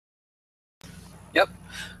Yep.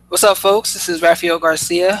 What's up, folks? This is Rafael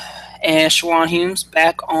Garcia and Shawan Humes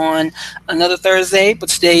back on another Thursday, but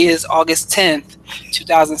today is August 10th,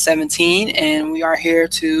 2017, and we are here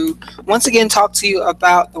to once again talk to you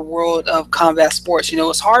about the world of combat sports.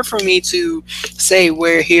 It's hard for me to say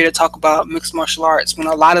we're here to talk about mixed martial arts when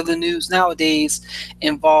a lot of the news nowadays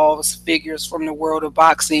involves figures from the world of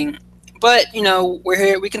boxing. But we're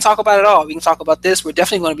here. We can talk about it all. We can talk about this. We're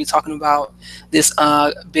definitely going to be talking about this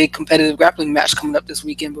big competitive grappling match coming up this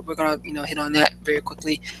weekend. But we're gonna hit on that very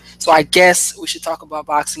quickly. So I guess we should talk about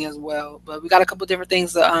boxing as well. But we got a couple different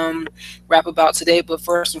things to rap about today. But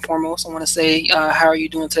first and foremost, I want to say, how are you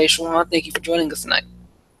doing today, Shawan? Thank you for joining us tonight.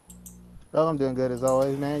 Well, I'm doing good as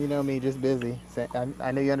always, man. You know me, just busy.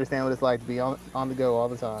 I know you understand what it's like to be on the go all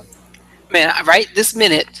the time. Man, right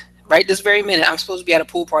this very minute, I'm supposed to be at a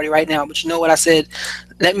pool party right now. But you know what I said?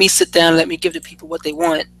 Let me sit down. Let me give the people what they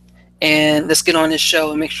want. And let's get on this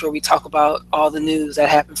show and make sure we talk about all the news that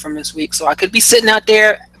happened from this week. So I could be sitting out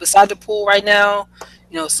there beside the pool right now,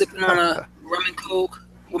 sipping on a rum and coke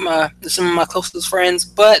with my some of my closest friends.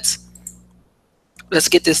 But let's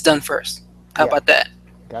get this done first. How Yeah, about that?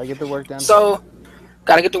 gotta get the work done first. So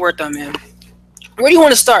gotta get the work done, man. Where do you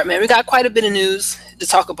want to start, man? We got quite a bit of news to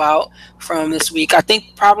talk about from this week. I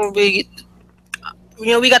think probably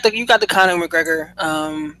we got the you got the Conor McGregor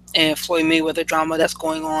and Floyd Mayweather drama that's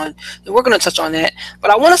going on, and we're going to touch on that.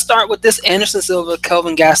 But I want to start with this Anderson Silva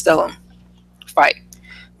Kelvin Gastelum fight,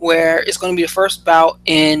 where it's going to be the first bout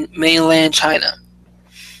in mainland China.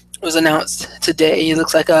 It was announced today. It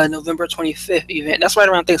looks like a November 25th event. That's right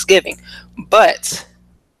around Thanksgiving. But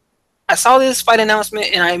I saw this fight announcement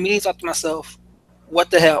and I immediately thought to myself,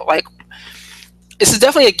 what the hell? Like, this is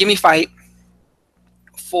definitely a gimme fight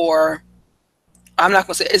for I'm not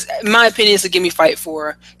gonna say. In my opinion, it's a gimme fight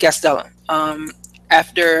for Gastelum.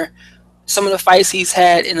 After some of the fights he's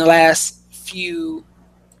had in the last few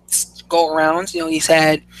go arounds, he's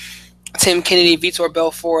had Tim Kennedy, Vitor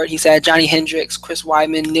Belfort, he's had Johnny Hendricks, Chris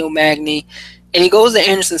Weidman, Neil Magny, and he goes to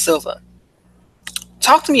Anderson Silva.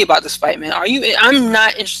 Talk to me about this fight, man. Are you? I'm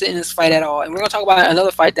not interested in this fight at all, and we're gonna talk about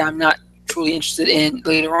another fight that I'm not truly interested in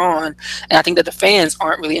later on, and I think that the fans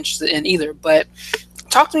aren't really interested in either. But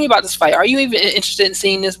talk to me about this fight. Are you even interested in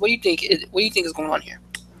seeing this? What do you think? What do you think is going on here?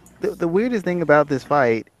 The weirdest thing about this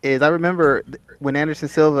fight is I remember when Anderson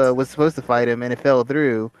Silva was supposed to fight him and it fell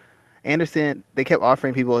through. Anderson, they kept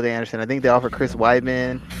offering people to Anderson. I think they offered Chris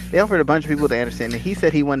Weidman. They offered a bunch of people to Anderson, and he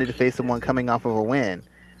said he wanted to face someone coming off of a win.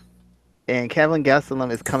 And Kevin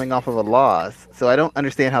Gastelum is coming off of a loss, so I don't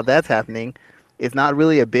understand how that's happening. It's not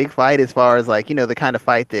really a big fight as far as like the kind of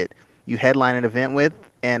fight that you headline an event with,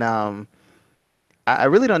 and I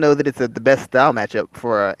really don't know that it's the best style matchup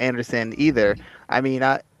for Anderson either. I mean,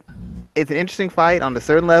 it's an interesting fight on a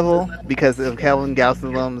certain level because of Kelvin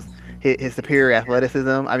Gastelum's his superior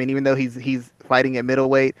athleticism. I mean, even though he's fighting at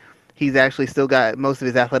middleweight, he's actually still got most of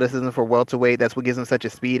his athleticism for welterweight. That's what gives him such a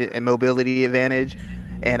speed and mobility advantage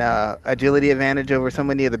and agility advantage over so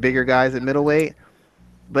many of the bigger guys at middleweight.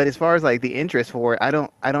 But as far as like the interest for it, I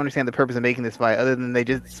don't understand the purpose of making this fight other than they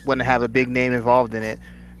just want to have a big name involved in it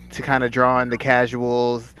to kind of draw in the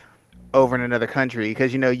casuals over in another country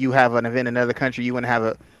because you have an event in another country, you want to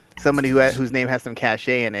have somebody whose name has some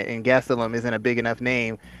cachet in it, and Gastelum isn't a big enough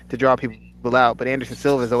name to draw people out. But Anderson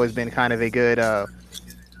Silva has always been kind of a good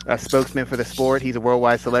a spokesman for the sport. He's a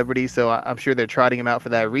worldwide celebrity, so I'm sure they're trotting him out for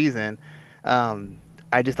that reason. Um,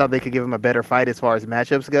 I just thought they could give him a better fight as far as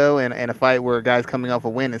matchups go, and a fight where a guy's coming off a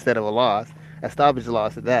win instead of a loss, a stoppage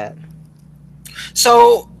loss at that.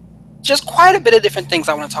 So, just quite a bit of different things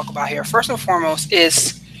I want to talk about here. First and foremost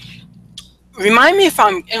is remind me if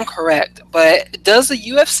I'm incorrect, but does the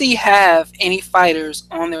UFC have any fighters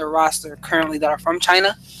on their roster currently that are from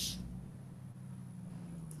China?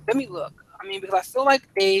 Let me look. I mean, because I feel like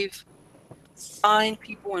they've signed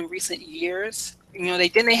people in recent years.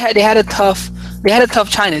 They had a tough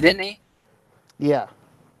China, didn't they? Yeah,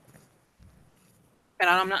 And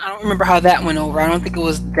I don't remember how that went over. I don't think it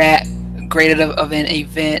was that great of an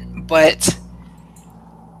event, but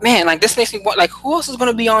man, like this makes me want like who else is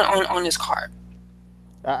going to be on this card?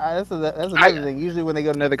 that's I another thing. Usually when they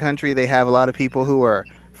go to another country, they have a lot of people who are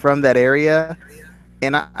from that area.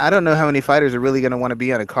 And I don't know how many fighters are really going to want to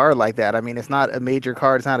be on a card like that. I mean, it's not a major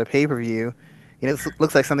card. It's not a pay per view. It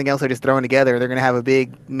looks like something else they're just throwing together. They're going to have a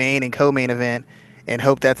big main and co-main event, and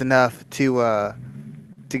hope that's enough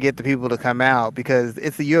to get the people to come out because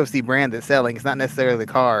it's the UFC brand that's selling. It's not necessarily the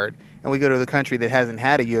card. And we go to the country that hasn't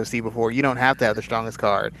had a UFC before. You don't have to have the strongest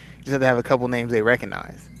card. You just have to have a couple names they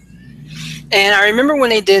recognize. and I remember when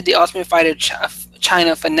they did the Ultimate Fighter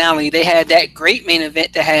China finale, they had that great main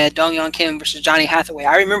event that had Dong Yeon Kim versus Johnny Hathaway.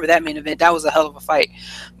 I remember that main event. That was a hell of a fight.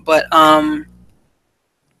 But Zhang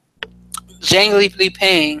Li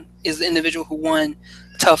Peng is the individual who won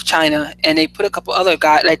Tough China, and they put a couple other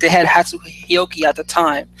guys, like they had Hatsu Hioki at the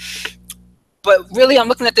time. But really, I'm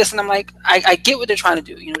looking at this and I'm like, I get what they're trying to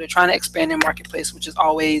do. You know, they're trying to expand their marketplace, which is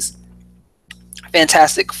always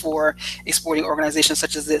fantastic for a sporting organization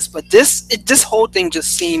such as this. But this whole thing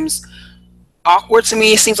just seems awkward to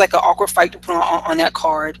me. It seems like an awkward fight to put on that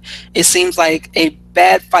card. It seems like a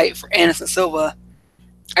bad fight for Anderson Silva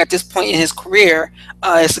at this point in his career.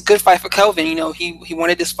 It's a good fight for Kelvin. You know, he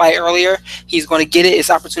wanted this fight earlier. He's going to get it. It's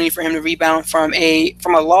an opportunity for him to rebound from a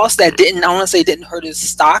loss that didn't, I want to say, didn't hurt his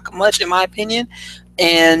stock much, in my opinion.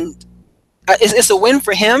 And it's a win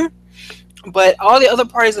for him. But all the other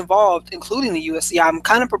parties involved, including the UFC, I'm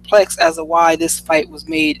kind of perplexed as to why this fight was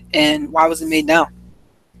made and why was it made now.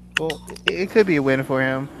 Well, it could be a win for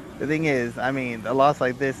him. The thing is, I mean, a loss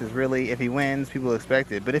like this is really, if he wins, people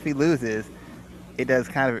expect it. But if he loses, it does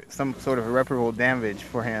kind of some sort of irreparable damage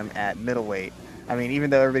for him at middleweight. I mean, even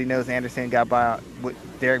though everybody knows Anderson got by with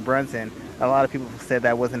Derek Brunson, a lot of people said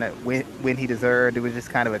that wasn't a win he deserved. It was just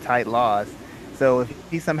kind of a tight loss. So if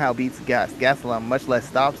he somehow beats Gastelum, much less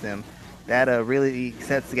stops him, that really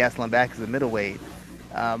sets Gastelum back as a middleweight.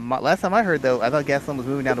 Last time I heard, though, I thought Gastelum was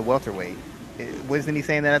moving down to welterweight. Wasn't he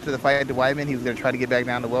saying that after the fight to Weidman, he was going to try to get back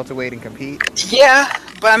down to welterweight and compete? Yeah,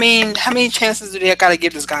 but I mean, how many chances do they got to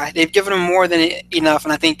give this guy? They've given him more than enough,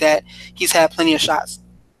 and I think that he's had plenty of shots.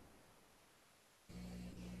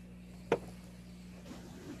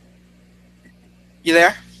 You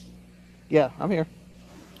there? Yeah, I'm here.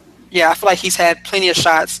 Yeah, I feel like he's had plenty of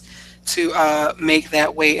shots to make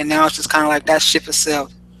that weight, and now it's just kind of like that ship has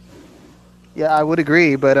sailed. Yeah, I would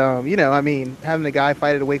agree, but you know, I mean, having a guy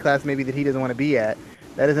fight at a weight class maybe that he doesn't want to be at,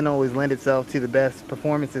 that doesn't always lend itself to the best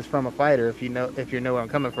performances from a fighter. If you know where I'm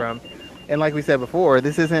coming from, and like we said before,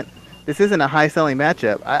 this isn't a high selling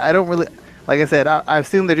matchup. I don't really, like I said, I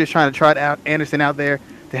assume they're just trying to trot out Anderson out there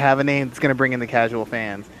to have a name that's going to bring in the casual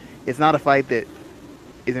fans. It's not a fight that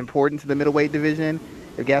is important to the middleweight division.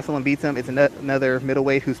 If Gastelum beats him, it's another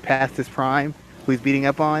middleweight who's past his prime, who he's beating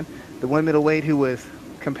up on. The one middleweight who was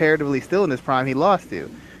comparatively still in his prime, he lost to.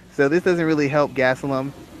 So this doesn't really help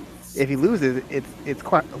Gastelum. If he loses, it's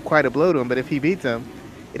quite a blow to him. But if he beats him,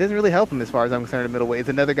 it doesn't really help him as far as I'm concerned. At middleweight, it's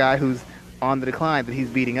another guy who's on the decline that he's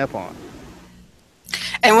beating up on.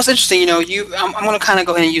 And what's interesting, you know, I'm going to kind of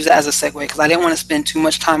go ahead and use it as a segue because I didn't want to spend too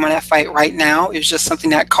much time on that fight right now. It was just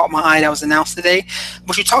something that caught my eye that was announced today.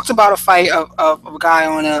 But you talked about a fight of a guy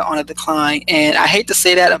on a decline, and I hate to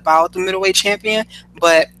say that about the middleweight champion,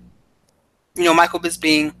 but you know, Michael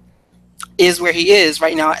Bisping is where he is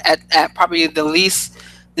right now at probably the least,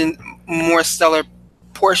 the more stellar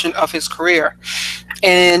portion of his career.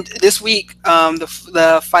 And this week,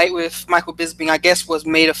 the fight with Michael Bisping, I guess, was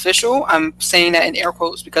made official. I'm saying that in air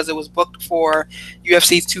quotes because it was booked for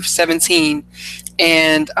UFC 217,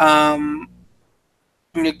 and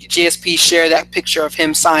you know, GSP shared that picture of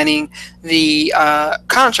him signing the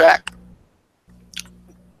contract.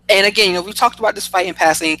 And again, you know, we talked about this fight in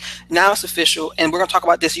passing. Now it's official, and we're going to talk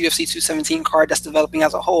about this UFC 217 card that's developing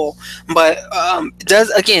as a whole. But does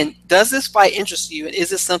this fight interest you, and is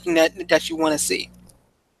this something that you want to see?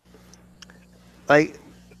 Like,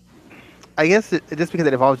 I guess just because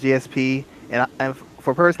it involves GSP, and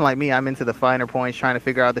for a person like me, I'm into the finer points, trying to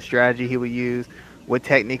figure out the strategy he would use, what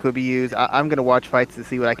technique would be used. I'm going to watch fights to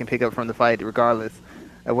see what I can pick up from the fight, regardless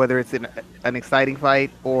of whether it's an exciting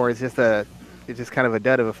fight or it's just kind of a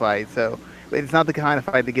dud of a fight. So it's not the kind of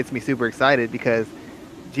fight that gets me super excited because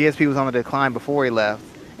GSP was on the decline before he left.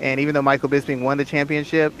 And even though Michael Bisping won the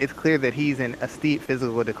championship, it's clear that he's in a steep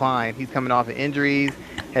physical decline. He's coming off of injuries,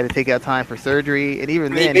 had to take out time for surgery, and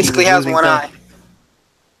even then, he basically has one eye.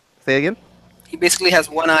 Say again? He basically has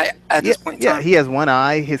one eye at this point in time. Yeah, he has one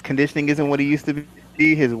eye. His conditioning isn't what it used to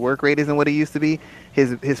be. His work rate isn't what it used to be.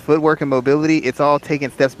 His footwork and mobility, it's all taking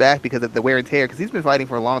steps back because of the wear and tear, because he's been fighting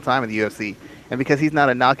for a long time in the UFC. And because he's not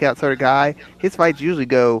a knockout sort of guy, his fights usually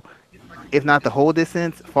go, if not the whole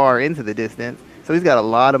distance, far into the distance. So he's got a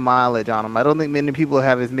lot of mileage on him. I don't think many people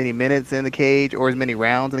have as many minutes in the cage or as many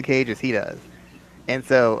rounds in the cage as he does. And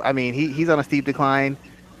so, I mean, he's on a steep decline.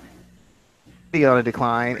 He's on a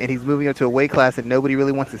decline, and he's moving up to a weight class that nobody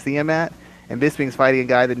really wants to see him at. And Bisping's fighting a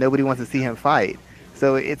guy that nobody wants to see him fight.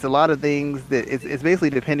 So it's a lot of things that it's basically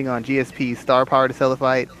depending on GSP's star power to sell the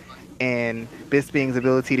fight and Bisping's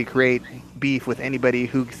ability to create beef with anybody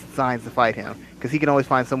who signs to fight him, because he can always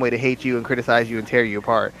find some way to hate you and criticize you and tear you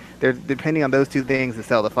apart. They're depending on those two things to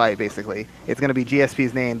sell the fight. Basically, it's going to be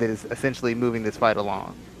GSP's name that is essentially moving this fight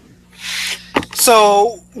along.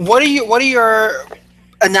 So, what are your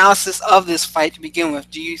analysis of this fight to begin with?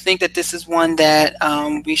 Do you think that this is one that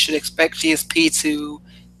we should expect GSP to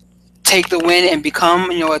take the win and become,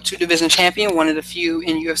 a two division champion, one of the few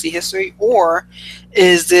in UFC history, or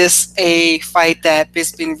is this a fight that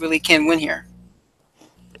Bisping really can win here?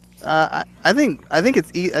 I think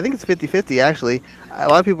it's 50-50 actually. A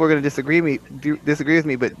lot of people are going to disagree with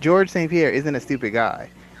me, but George St. Pierre isn't a stupid guy.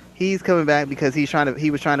 He's coming back because he's trying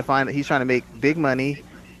to make big money.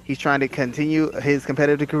 He's trying to continue his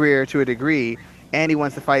competitive career to a degree, and he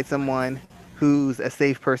wants to fight someone who's a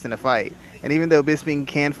safe person to fight. And even though Bisping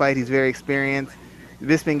can fight, he's very experienced.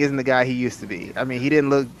 Bisping isn't the guy he used to be. I mean, he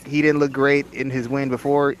didn't look great in his win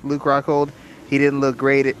before Luke Rockhold. He didn't look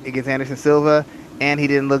great against Anderson Silva, and he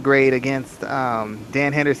didn't look great against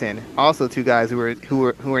Dan Henderson. Also, two guys who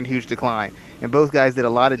were in huge decline, and both guys did a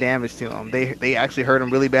lot of damage to him. They actually hurt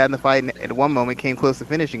him really bad in the fight, and at one moment came close to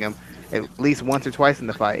finishing him, at least once or twice in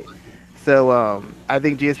the fight. So I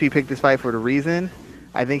think GSP picked this fight for the reason.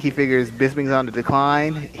 I think he figures Bisping's on the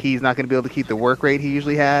decline. He's not going to be able to keep the work rate he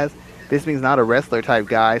usually has. Bisping's not a wrestler type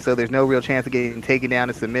guy, so there's no real chance of getting taken down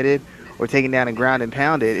and submitted or taken down and ground and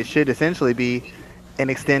pounded. It should essentially be an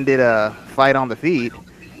extended fight on the feet.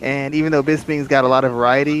 And even though Bisping's got a lot of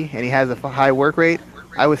variety and he has a high work rate,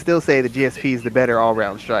 I would still say that GSP is the better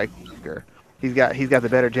all-round striker. He's got the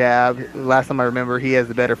better jab. Last time I remember, he has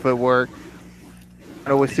the better footwork.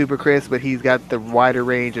 Not always super crisp, but he's got the wider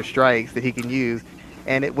range of strikes that he can use.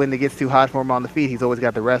 And when it gets too hot for him on the feet, he's always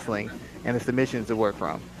got the wrestling and the submissions to work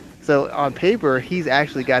from. So on paper, he's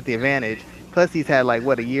actually got the advantage. Plus, he's had like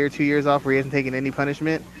what, a year, 2 years off where he hasn't taken any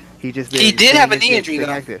punishment. He's just He been did staying have a in knee shape, injury staying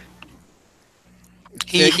though. active.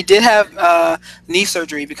 He did have knee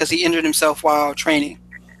surgery because he injured himself while training.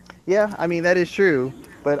 Yeah, I mean that is true.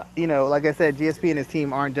 But like I said, GSP and his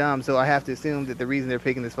team aren't dumb, so I have to assume that the reason they're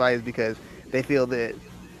picking this fight is because they feel that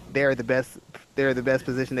they're the best they're the best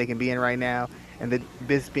position they can be in right now, and that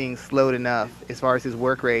this being slowed enough as far as his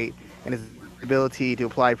work rate and his ability to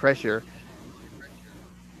apply pressure,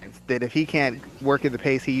 that if he can't work at the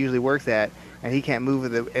pace he usually works at, and he can't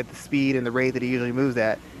move at the speed and the rate that he usually moves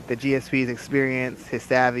at, that GSP's experience, his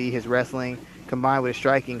savvy, his wrestling, combined with his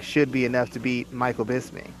striking, should be enough to beat Michael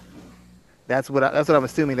Bisping. That's what I'm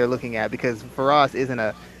assuming they're looking at, because Faraz isn't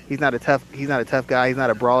a he's not a tough guy. He's not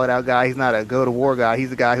a brawl it out guy. He's not a go to war guy.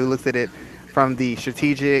 He's a guy who looks at it from the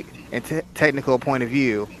strategic and technical point of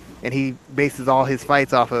view, and he bases all his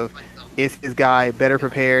fights off of, is his guy better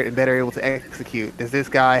prepared and better able to execute? Does this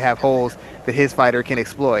guy have holes that his fighter can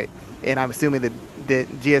exploit? And I'm assuming that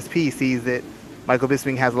GSP sees that Michael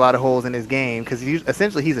Bisping has a lot of holes in his game, because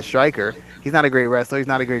essentially he's a striker. He's not a great wrestler. He's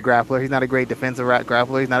not a great grappler. He's not a great defensive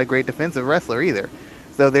grappler. He's not a great defensive wrestler either.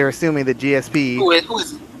 So they're assuming that GSP. Who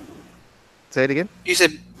is Say it again. you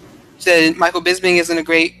said Michael Bisping isn't a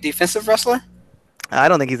great defensive wrestler? I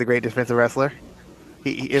don't think he's a great defensive wrestler.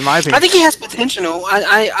 In my I opinion. think he has potential.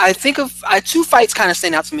 I think of two fights kind of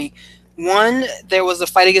stand out to me. One, there was a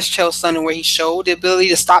fight against Chael Sonnen where he showed the ability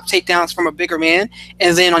to stop takedowns from a bigger man,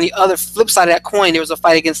 and then on the other flip side of that coin, there was a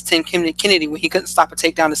fight against Tim Kennedy where he couldn't stop a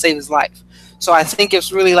takedown to save his life. So I think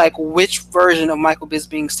it's really like which version of Michael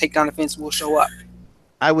Bisping's takedown defense will show up.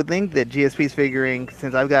 I would think that GSP's figuring,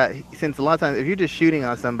 since a lot of times if you're just shooting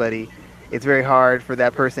on somebody, it's very hard for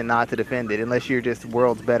that person not to defend it unless you're just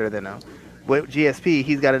worlds better than them. With GSP,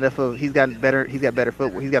 he's got better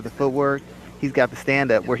footwork, he's got the footwork, he's got the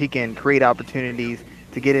stand up where he can create opportunities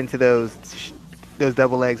to get into those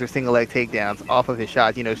double legs or single leg takedowns off of his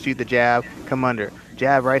shots. Shoot the jab, come under,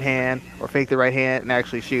 jab right hand, or fake the right hand and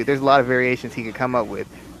actually shoot. There's a lot of variations he could come up with.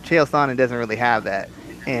 Chael Sonnen doesn't really have that.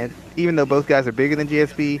 And even though both guys are bigger than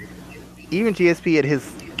GSP, even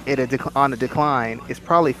GSP on a decline is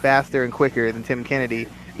probably faster and quicker than Tim Kennedy.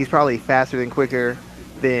 He's probably faster and quicker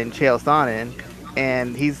than Chael Sonnen,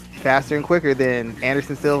 and he's faster and quicker than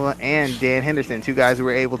Anderson Silva and Dan Henderson, two guys who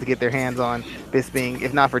were able to get their hands on Bisping,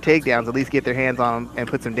 if not for takedowns, at least get their hands on him and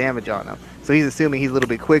put some damage on him. So he's assuming he's a little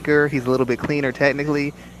bit quicker, he's a little bit cleaner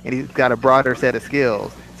technically, and he's got a broader set of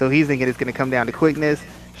skills. So he's thinking it's going to come down to quickness,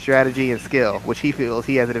 strategy, and skill, which he feels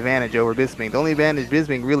he has an advantage over Bisping. The only advantage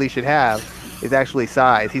Bisping really should have is actually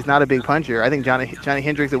size. He's not a big puncher. I think Johnny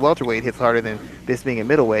Hendricks at welterweight hits harder than Bisping at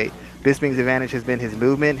middleweight. Bisping's advantage has been his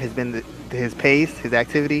movement, has been his pace, his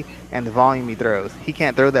activity, and the volume he throws. He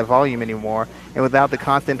can't throw that volume anymore, and without the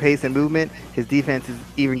constant pace and movement, his defense is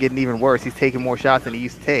getting even worse. He's taking more shots than he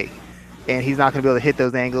used to take, and he's not going to be able to hit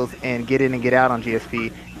those angles and get in and get out on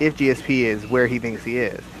GSP if GSP is where he thinks he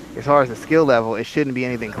is. As far as the skill level, it shouldn't be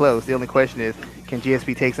anything close. The only question is, can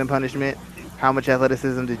GSP take some punishment? How much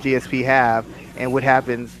athleticism does GSP have? And what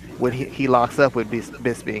happens when he locks up with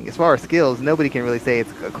Bisping. As far as skills, nobody can really say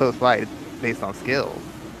it's a close fight based on skills.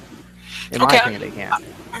 In my Okay, opinion, they can't.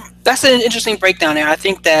 that's an interesting breakdown there. I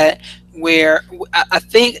think that I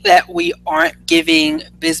think that we aren't giving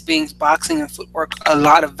Bisping's boxing and footwork a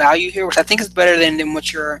lot of value here, which I think is better than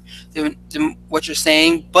what you're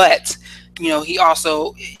saying. But he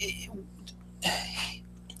also,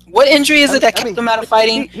 what injury is it that kept him out of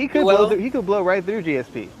fighting? He could he could blow right through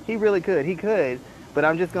GSP. He really could. He could. But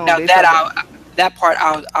I'm just going. Now that part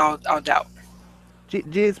I'll doubt.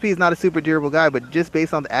 GSP is not a super durable guy, but just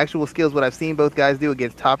based on the actual skills, what I've seen both guys do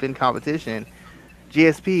against top end competition,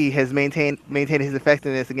 GSP has maintained his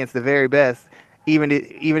effectiveness against the very best, even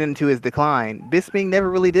into his decline. Bisping never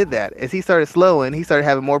really did that. As he started slowing, he started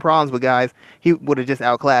having more problems with guys he would have just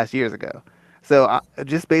outclassed years ago. So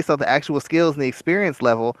just based on the actual skills and the experience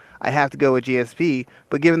level, I have to go with GSP.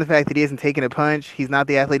 But given the fact that he isn't taking a punch, he's not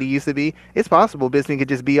the athlete he used to be, it's possible Bisping could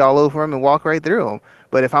just be all over him and walk right through him.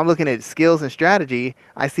 But if I'm looking at skills and strategy,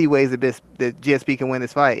 I see ways that GSP can win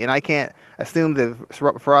this fight. And I can't assume that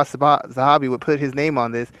Firas Zahabi would put his name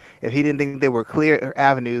on this if he didn't think there were clear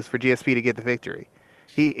avenues for GSP to get the victory.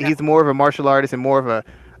 He's more of a martial artist and more of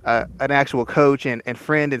an actual coach and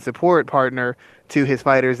friend and support partner to his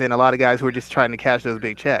fighters than a lot of guys who are just trying to cash those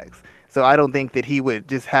big checks. So I don't think that he would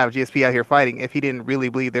just have GSP out here fighting if he didn't really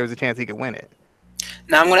believe there was a chance he could win it.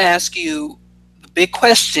 Now I'm going to ask you the big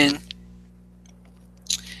question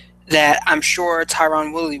that I'm sure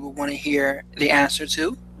Tyron Woodley would want to hear the answer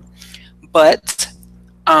to. But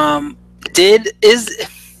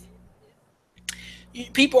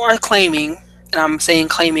people are claiming, and I'm saying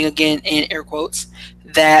claiming again in air quotes,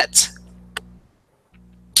 that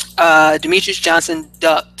Demetrious Johnson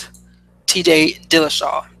ducked TJ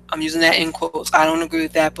Dillashaw. I'm using that in quotes. I don't agree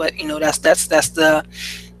with that, but that's the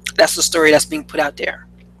story that's being put out there.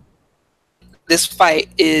 This fight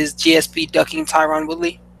is GSP ducking Tyron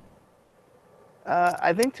Woodley.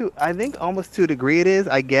 I think almost to a degree it is.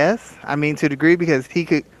 I guess. I mean, to a degree because he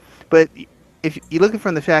could, but if you're looking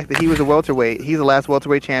from the fact that he was a welterweight, he's the last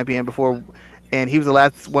welterweight champion before, and he was the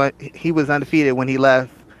last one. He was undefeated when he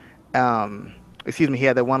left. He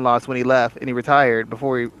had that one loss when he left and he retired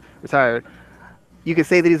before he retired. You could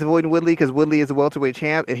say that he's avoiding Woodley because Woodley is a welterweight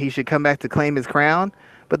champ and he should come back to claim his crown.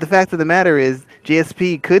 But the fact of the matter is,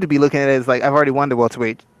 GSP could be looking at it as like, I've already won the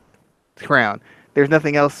welterweight crown. There's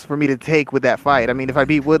nothing else for me to take with that fight. I mean, if I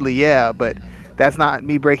beat Woodley, yeah, but that's not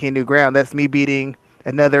me breaking new ground. That's me beating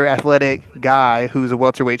another athletic guy who's a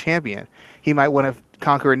welterweight champion. He might want to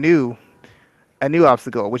conquer a new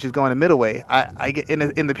obstacle, which is going to middleweight. I get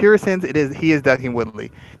in the pure sense, he is ducking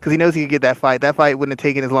Woodley because he knows he could get that fight. That fight wouldn't have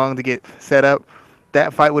taken as long to get set up.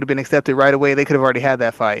 That fight would have been accepted right away. They could have already had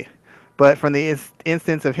that fight. But from the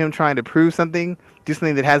instance of him trying to prove something, do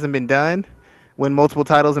something that hasn't been done, win multiple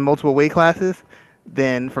titles in multiple weight classes,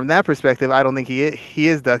 then from that perspective, I don't think he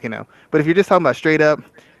is ducking him. But if you're just talking about straight up,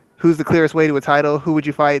 who's the clearest way to a title? Who would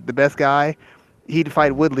you fight? The best guy? He'd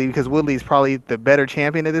fight Woodley because Woodley's probably the better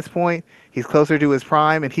champion at this point. He's closer to his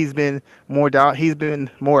prime, and he's been more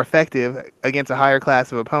effective against a higher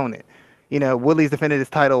class of opponent. Woodley's defended his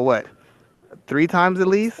title 3 times at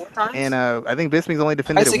least, 4 times? And I think Bisping's only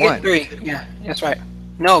defended it once. 3. Yeah, that's right.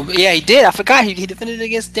 No, yeah, he did. I forgot he defended it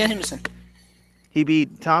against Dan Henderson. He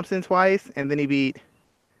beat Thompson twice, and then he beat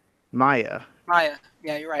Maia.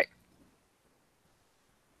 Yeah, you're right.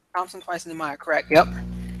 Thompson twice and then Maia, correct? Yep.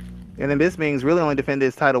 And then Bisping's really only defended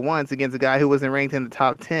his title once against a guy who wasn't ranked in the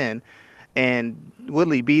top 10. And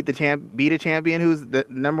Woodley beat a champion who's the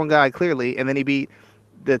number 1 guy clearly, and then he beat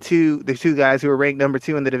the two guys who were ranked number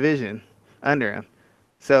 2 in the division under him.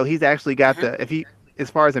 So he's actually got as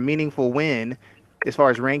far as a meaningful win, as far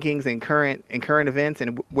as rankings and current events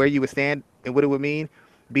and where you would stand and what it would mean,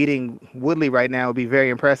 beating Woodley right now would be very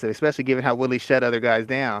impressive, especially given how Woodley shut other guys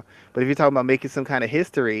down. But if you're talking about making some kind of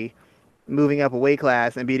history, moving up a weight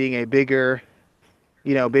class and beating a bigger,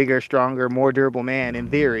 stronger, more durable man, in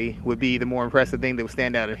theory, would be the more impressive thing that would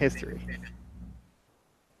stand out in history.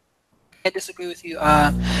 I disagree with you.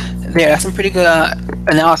 That's some pretty good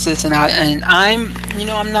analysis, and I'm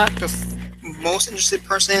not the most interested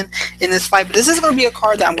person in this fight, but this is going to be a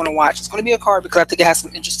card that I'm going to watch. It's going to be a card because I think it has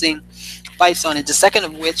some interesting fights on it. The second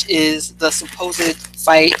of which is the supposed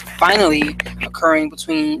fight finally occurring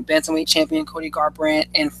between bantamweight champion Cody Garbrandt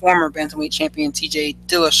and former bantamweight champion TJ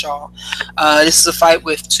Dillashaw. This is a fight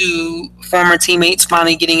with 2 former teammates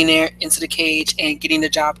finally getting in there into the cage and getting the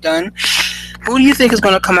job done. Who do you think is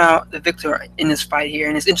going to come out the victor in this fight here?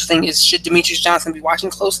 And it's interesting, should Demetrious Johnson be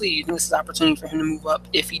watching closely? You think this is an opportunity for him to move up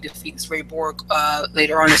if he defeats Ray Borg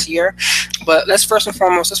later on this year? But let's first and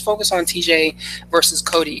foremost, let's focus on TJ versus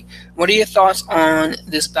Cody. What are your thoughts on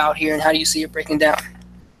this bout here, and how do you see it breaking down?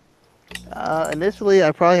 Initially,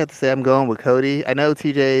 I probably have to say I'm going with Cody. I know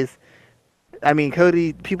TJ's. I mean,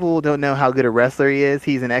 Cody. People don't know how good a wrestler he is.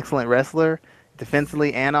 He's an excellent wrestler,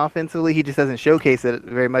 defensively and offensively. He just doesn't showcase it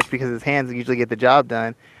very much because his hands usually get the job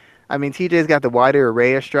done. I mean, TJ's got the wider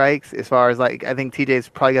array of strikes as far as like I think TJ's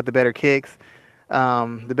probably got the better kicks,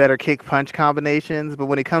 the better kick punch combinations. But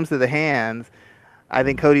when it comes to the hands, I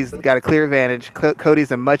think Cody's got a clear advantage.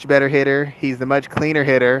 Cody's a much better hitter. He's the much cleaner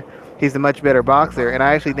hitter. He's the much better boxer. And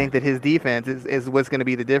I actually think that his defense is what's going to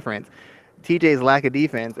be the difference. TJ's lack of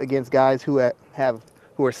defense against guys who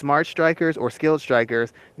are smart strikers or skilled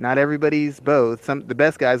strikers. Not everybody's both. The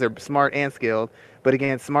best guys are smart and skilled, but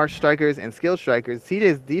against smart strikers and skilled strikers,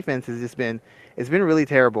 TJ's defense has just been it's been really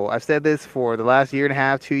terrible. I've said this for the last year and a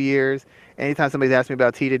half, 2 years. Anytime somebody's asked me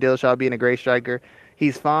about TJ Dillashaw being a great striker,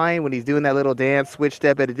 he's fine when he's doing that little dance switch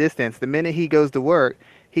step at a distance. The minute he goes to work,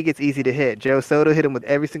 he gets easy to hit. Joe Soto hit him with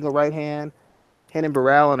every single right hand. Henning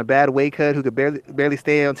Burrell on a bad weight cut, who could barely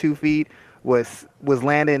stay on 2 feet, was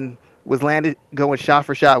landed going shot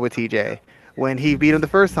for shot with TJ. When he beat him the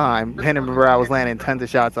first time, Henry Burrell was landing tons of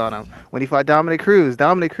shots on him. When he fought Dominic Cruz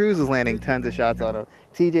was landing tons of shots on him.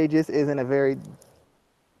 TJ just isn't a very,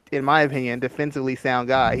 in my opinion, defensively sound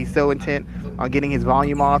guy. He's so intent on getting his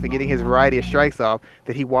volume off and getting his variety of strikes off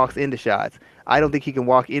that he walks into shots. I don't think he can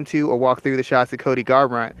walk into or walk through the shots that Cody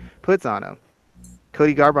Garbrandt puts on him.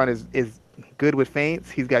 Cody Garbrandt is good with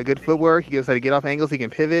feints. He's got good footwork. He knows how to get off angles. He can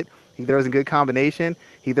pivot. He throws in good combination.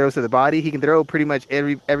 He throws to the body. He can throw pretty much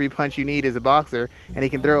every punch you need as a boxer, and he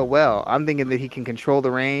can throw it well. I'm thinking that he can control the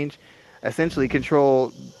range, essentially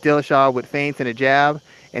control Dillashaw with feints and a jab,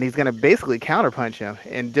 and he's going to basically counterpunch him.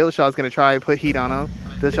 And Dillashaw's going to try and put heat on him.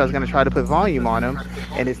 Dillashaw's going to try to put volume on him,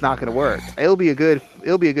 and it's not going to work. It'll be a good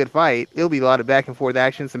fight. It'll be a lot of back and forth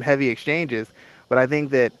action, some heavy exchanges, but I think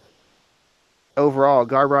that overall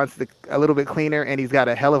Garbrandt's a little bit cleaner, and he's got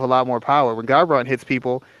a hell of a lot more power. When Garbrandt hits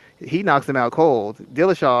people, he knocks them out cold.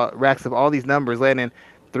 Dillashaw racks up all these numbers, landing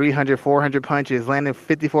 300, 400 punches, landing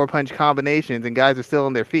 54 punch combinations, and guys are still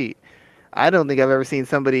on their feet. I don't think I've ever seen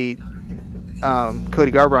somebody,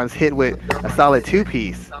 Cody Garbrandt's hit with a solid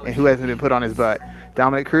two-piece and who hasn't been put on his butt.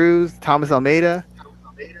 Dominic Cruz, Thomas Almeida,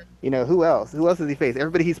 who else? Who else has he faced?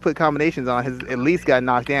 Everybody he's put combinations on has at least got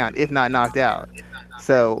knocked down, if not knocked out.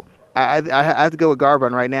 So I have to go with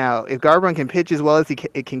Garbrandt right now. If Garbrandt can pitch as well as he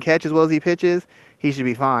can catch as well as he pitches, he should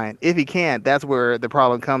be fine. If he can't, that's where the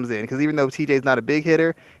problem comes in. Because even though TJ's not a big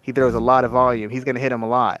hitter, he throws a lot of volume. He's going to hit him a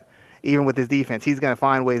lot. Even with his defense, he's going to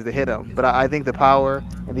find ways to hit him. But I think the power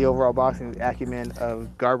and the overall boxing acumen of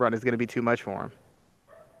Garbrandt is going to be too much for him.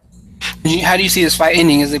 How do you see this fight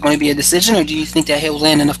ending? Is it going to be a decision, or do you think that he'll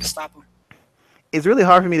land enough to stop him? It's really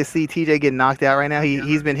hard for me to see TJ getting knocked out right now.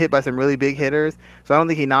 He's been hit by some really big hitters, so I don't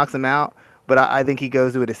think he knocks him out. But I think he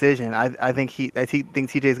goes to a decision. I think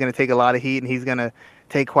TJ is going to take a lot of heat, and he's going to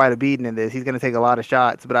take quite a beating in this. He's going to take a lot of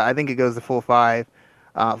shots, but I think it goes to full five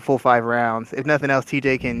rounds. If nothing else,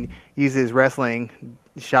 TJ can use his wrestling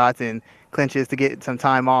shots and clinches to get some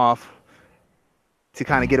time off to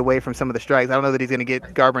kind of get away from some of the strikes. I don't know that he's going to get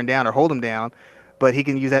Garbrandt down or hold him down, but he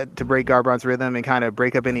can use that to break Garbrandt's rhythm and kind of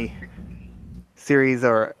break up any series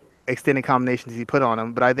or extended combinations he put on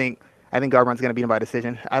him. But I think Garbrandt's going to beat him by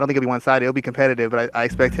decision. I don't think it'll be one-sided. It'll be competitive, but I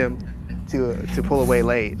expect him to pull away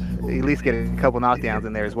late. At least get a couple knockdowns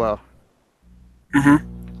in there as well.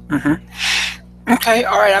 Okay,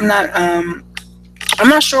 all right. I'm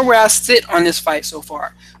not sure where I sit on this fight so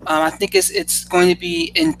far. I think it's going to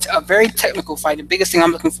be a very technical fight. The biggest thing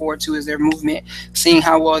I'm looking forward to is their movement, seeing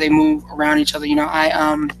how well they move around each other.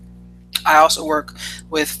 I also work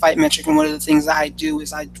with Fight Metric, and one of the things that I do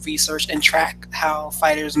is I research and track how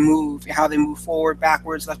fighters move, how they move forward,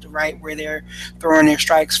 backwards, left to right, where they're throwing their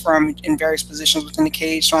strikes from in various positions within the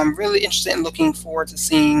cage. So I'm really interested in looking forward to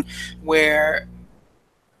seeing where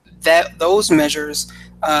those measures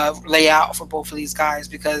lay out for both of these guys,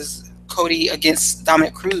 because Cody against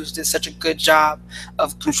Dominic Cruz did such a good job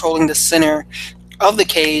of controlling the center of the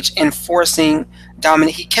cage and forcing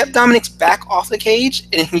Dominic. He kept Dominic's back off the cage,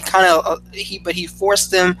 and he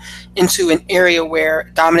forced them into an area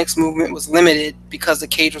where Dominic's movement was limited because the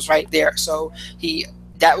cage was right there. So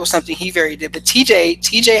that was something he very did. But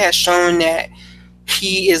TJ has shown that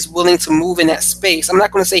he is willing to move in that space. I'm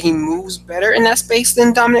not going to say he moves better in that space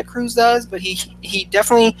than Dominic Cruz does, but he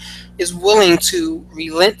definitely is willing to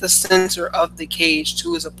relent the center of the cage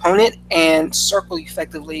to his opponent and circle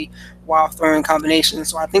effectively while throwing combinations.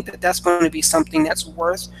 So I think that that's going to be something that's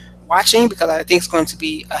worth watching, because I think it's going to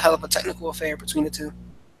be a hell of a technical affair between the two.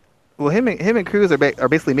 Well, him and Cruz are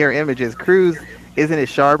basically mirror images. Cruz isn't as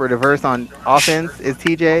sharp or diverse on offense as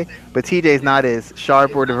TJ, but TJ's not as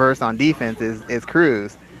sharp or diverse on defense as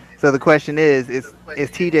Cruz. So the question is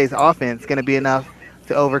TJ's offense going to be enough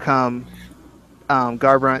to overcome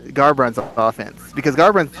Garbrun's offense? Because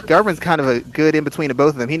Garbrun's kind of a good in between of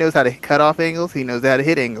both of them. He knows how to cut off angles. He knows how to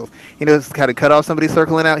hit angles. He knows how to cut off somebody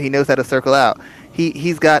circling out. He knows how to circle out.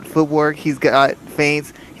 He's got footwork. He's got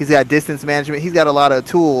feints. He's got distance management. He's got a lot of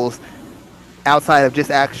tools outside of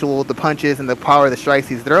just actual the punches and the power of the strikes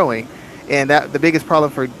he's throwing. And that the biggest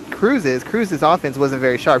problem for Cruz's offense wasn't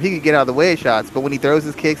very sharp. He could get out of the way of shots, but when he throws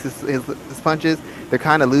his kicks, his punches, they're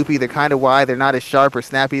kind of loopy. They're kind of wide. They're not as sharp or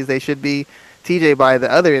snappy as they should be. TJ, by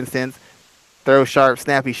the other instance, throws sharp,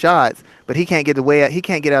 snappy shots, but he can't get he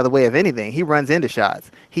can't get out of the way of anything. He runs into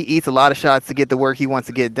shots. He eats a lot of shots to get the work he wants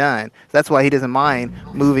to get done. So that's why he doesn't mind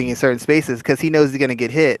moving in certain spaces because he knows he's going to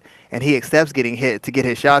get hit, and he accepts getting hit to get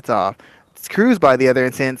his shots off. Cruz, by the other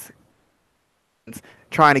instance,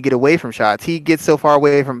 trying to get away from shots. He gets so far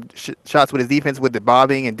away from shots with his defense with the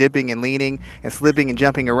bobbing and dipping and leaning and slipping and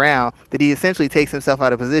jumping around that he essentially takes himself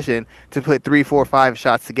out of position to put 3, 4, 5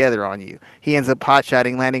 shots together on you. He ends up pot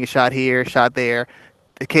shotting, landing a shot here, shot there.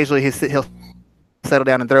 Occasionally he'll settle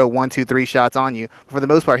down and throw 1, 2, 3 shots on you. For the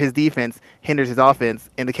most part, his defense hinders his offense.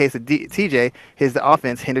 In the case of TJ, his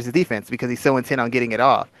offense hinders his defense because he's so intent on getting it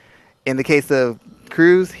off. In the case of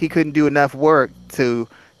Cruz, he couldn't do enough work to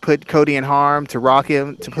put Cody in harm, to rock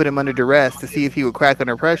him, to put him under duress, to see if he would crack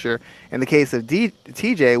under pressure. In the case of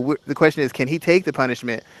TJ, the question is, can he take the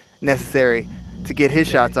punishment necessary to get his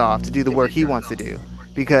shots off, to do the work he wants to do?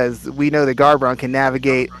 Because we know that Garbrun can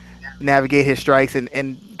navigate his strikes, and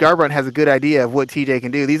Garbrun has a good idea of what TJ can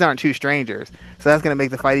do. These aren't two strangers. So that's going to make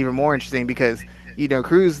the fight even more interesting because, you know,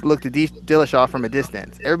 Cruz looked at Dillashaw from a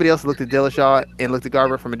distance. Everybody else looked at Dillashaw and looked at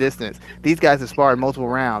Garbrun from a distance. These guys have sparred multiple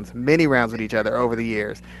rounds, many rounds with each other over the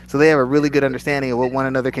years. So they have a really good understanding of what one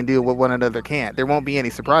another can do and what one another can't. There won't be any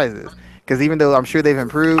surprises. Because even though I'm sure they've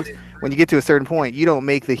improved, when you get to a certain point, you don't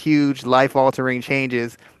make the huge life-altering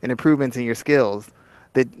changes and improvements in your skills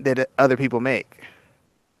that other people make.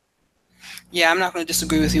 Yeah, I'm not going to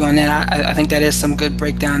disagree with you on that. I think that is some good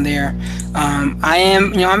breakdown there.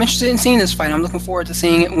 I'm interested in seeing this fight. I'm looking forward to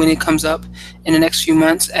seeing it when it comes up in the next few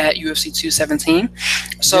months at UFC 217.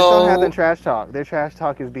 So just don't have their trash talk. Their trash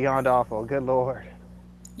talk is beyond awful. Good Lord.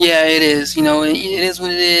 Yeah, it is. You know, it is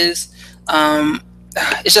what it is.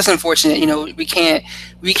 It's just unfortunate. You know, we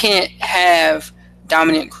can't have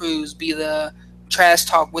Dominick Cruz be the trash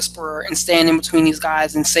talk whisperer and stand in between these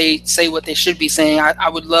guys and say what they should be saying. I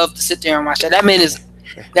would love to sit there and watch that. That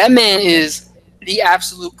man is the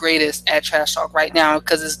absolute greatest at trash talk right now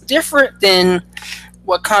because it's different than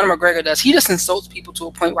what Conor McGregor does. He just insults people to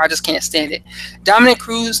a point where I just can't stand it. Dominick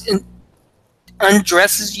Cruz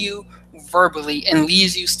undresses you verbally and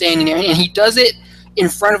leaves you standing there, and he does it in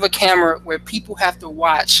front of a camera where people have to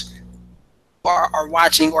watch are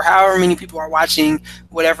watching, or however many people are watching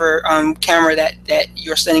whatever camera that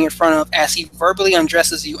you're standing in front of, as he verbally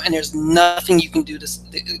undresses you, and there's nothing you can do to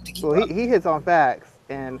keep well, up. he hits on facts,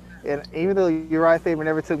 and even though Uriah Faber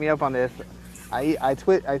never took me up on this, I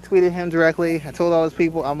tweeted him directly. I told all those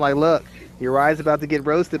people, I'm like, look, Uriah's about to get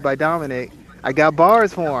roasted by Dominic. I got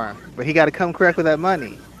bars for him, but he got to come correct with that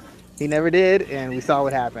money. He never did, and we saw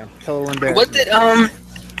what happened. Total embarrassment. What did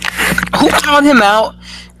who called him out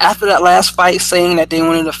after that last fight, saying that they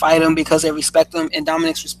wanted to fight him because they respect him? And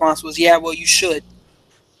Dominic's response was, "Yeah, well, you should."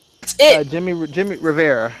 That's it. Jimmy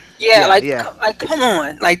Rivera. Like, come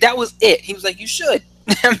on, like that was it. He was like, "You should."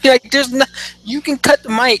 I mean, like, there's no, you can cut the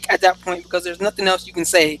mic at that point because there's nothing else you can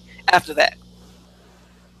say after that.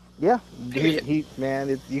 Yeah, you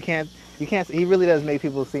can't. He really does make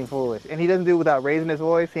people seem foolish, and he doesn't do it without raising his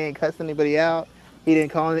voice. He ain't cussing anybody out. He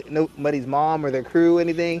didn't call nobody's mom or their crew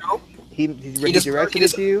anything. Nope. He directs it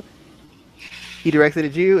at you. He directs it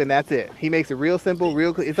at you, and that's it. He makes it real simple,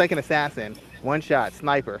 real. It's like an assassin. One shot,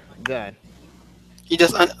 sniper, done. He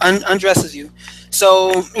just undresses you.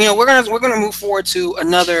 So, you know, we're gonna move forward to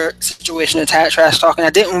another situation of trash talking.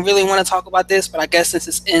 I didn't really want to talk about this, but I guess since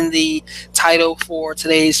it's in the title for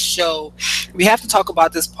today's show, we have to talk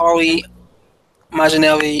about this Paulie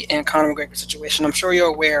Malignaggi and Conor McGregor situation. I'm sure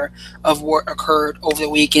you're aware of what occurred over the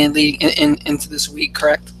weekend leading into this week,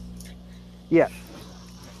 correct? Yeah.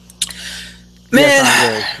 Man,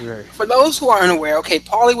 yes, very. For those who are unaware, okay,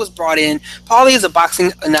 Paulie was brought in. Paulie is a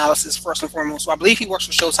boxing analyst first and foremost, so I believe he works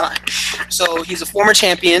for Showtime. So he's a former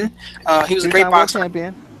champion. He was a great boxer.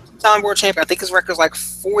 Time world champion. I think his record is like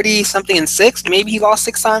 40-something and 6. Maybe he lost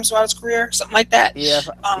 6 times throughout his career, something like that.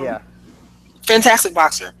 Yeah. Fantastic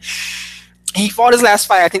boxer. He fought his last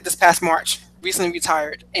fight, I think, this past March. recently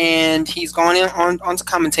retired, and he's gone in onto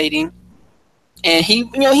commentating. And he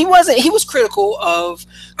was critical of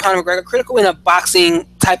Conor McGregor, critical in a boxing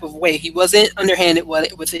type of way. He wasn't underhanded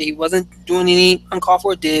with it. He wasn't doing any uncalled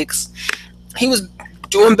for digs. He was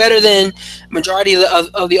doing better than majority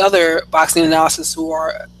of the other boxing analysis who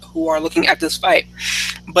are looking at this fight.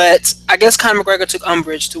 But I guess Conor McGregor took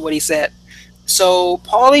umbrage to what he said. So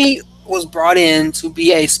Paulie was brought in to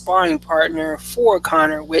be a sparring partner for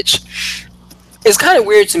Conor, which is kind of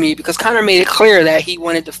weird to me because Conor made it clear that he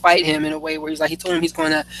wanted to fight him in a way where he told him he's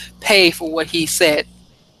going to pay for what he said.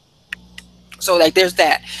 So like there's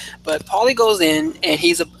that. But Paulie goes in and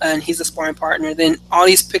he's a sparring partner. Then all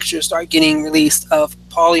these pictures start getting released of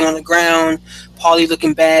Paulie on the ground, Paulie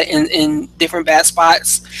looking bad in different bad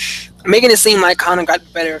spots, making it seem like Conor got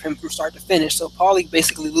the better of him from start to finish. So Paulie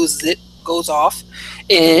basically loses it, goes off.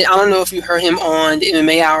 And I don't know if you heard him on the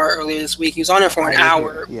MMA Hour earlier this week. He was on there for an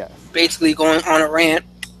hour, yes, basically going on a rant,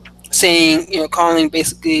 saying, calling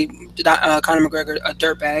basically Conor McGregor a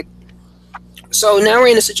dirtbag. So now we're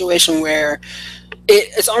in a situation where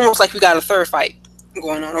it's almost like we got a third fight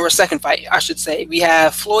going on, or a second fight, I should say. We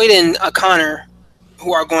have Floyd and Conor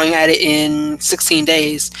who are going at it in 16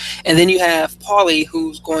 days, and then you have Paulie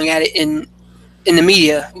who's going at it in the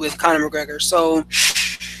media with Conor McGregor. So,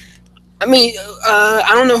 I mean,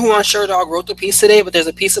 I don't know who on Sherdog wrote the piece today, but there's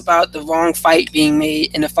a piece about the wrong fight being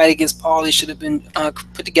made, and the fight against Paulie should have been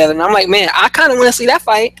put together. And I'm like, man, I kind of want to see that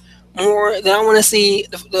fight more than I want to see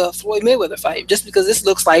the Floyd Mayweather fight, just because this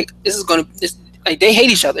looks like this is going to like they hate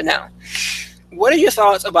each other now. What are your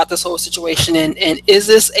thoughts about this whole situation, and is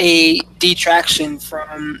this a detraction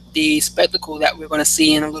from the spectacle that we're going to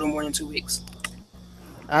see in a little more than 2 weeks?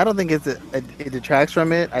 I don't think it detracts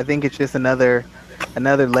from it. I think it's just another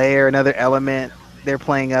layer, another element they're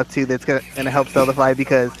playing up to that's gonna help sell the fight.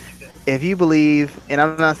 Because if you believe, and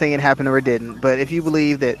I'm not saying it happened or it didn't, but if you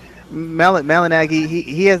believe that Malignaggi,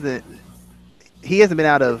 he hasn't been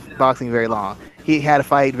out of boxing very long. He had a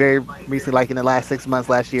fight very recently, like in the last 6 months,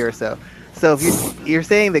 last year or so. So if you're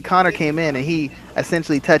saying that Conor came in and he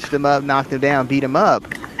essentially touched him up, knocked him down, beat him up,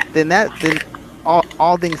 then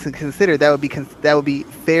all things considered, that would be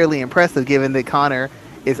fairly impressive, given that Conor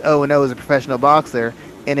is 0-0 as a professional boxer,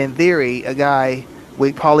 and in theory, a guy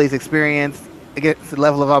with Paulie's experience against the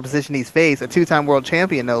level of opposition he's faced, a two-time world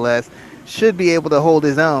champion no less, should be able to hold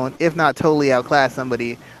his own, if not totally outclass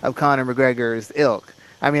somebody of Conor McGregor's ilk.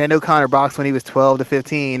 I mean, I know Conor boxed when he was 12 to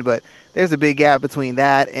 15, but there's a big gap between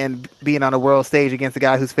that and being on a world stage against a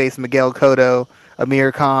guy who's faced Miguel Cotto,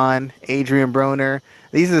 Amir Khan, Adrian Broner.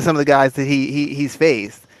 These are some of the guys that he's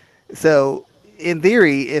faced. So, in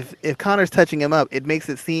theory, if Conor's touching him up, it makes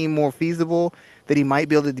it seem more feasible that he might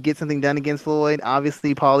be able to get something done against Floyd.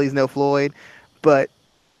 Obviously, Paulie's no Floyd, but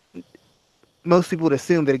most people would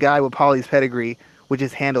assume that a guy with Paulie's pedigree would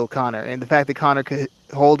just handle Conor. And the fact that Conor could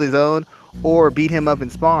hold his own or beat him up in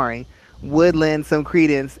sparring would lend some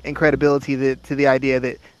credence and credibility to the idea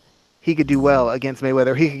that he could do well against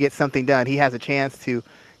Mayweather. He could get something done. He has a chance to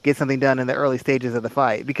get something done in the early stages of the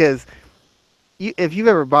fight. Because if you've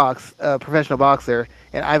ever boxed a professional boxer,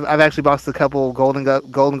 and I've actually boxed a couple Golden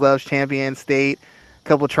Gloves champion, state, a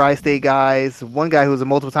couple tri-state guys, one guy who was a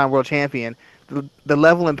multiple-time world champion. The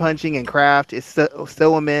level in punching and craft is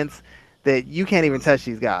so immense that you can't even touch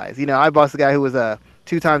these guys. I boxed a guy who was a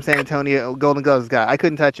two-time San Antonio Golden Gloves guy. I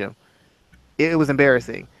couldn't touch him. It was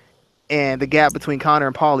embarrassing. And the gap between Conor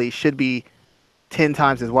and Paulie should be 10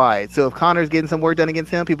 times as wide. So if Conor's getting some work done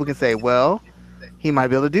against him, people can say, well, he might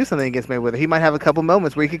be able to do something against Mayweather. He might have a couple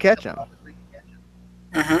moments where he could catch him.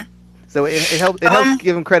 Mm-hmm. So it helps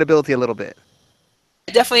give him credibility a little bit.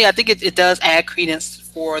 Definitely, I think it does add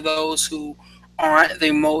credence for those who aren't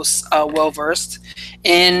the most well-versed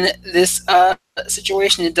in this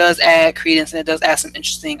situation. It does add credence, and it does add some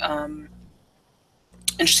interesting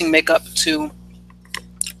makeup to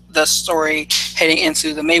the story heading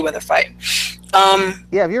into the Mayweather fight.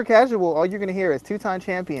 Yeah, if you're casual, all you're going to hear is two-time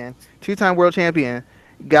world champion,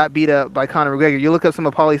 got beat up by Conor McGregor. You look up some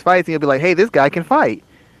of Paulie's fights, and you'll be like, hey, this guy can fight.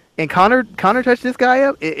 And Conor touched this guy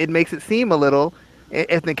up. It makes it seem a little,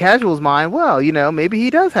 in the casual's mind, well, maybe he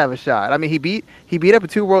does have a shot. I mean, he beat up a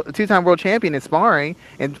two-time world champion in sparring,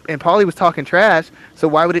 and Paulie was talking trash. So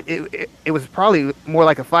why would it was probably more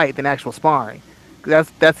like a fight than actual sparring.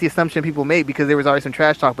 That's the assumption people make, because there was already some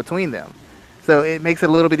trash talk between them. So it makes it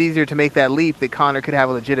a little bit easier to make that leap that Conor could have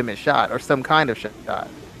a legitimate shot or some kind of shot.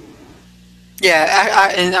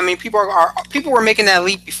 Yeah, I mean, people were making that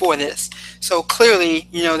leap before this, so clearly,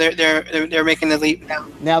 they're making the leap now.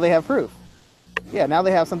 Now they have proof. Yeah, now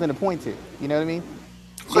they have something to point to. You know what I mean?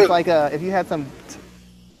 Clearly. It's like if you had some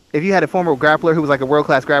If you had a former grappler who was like a world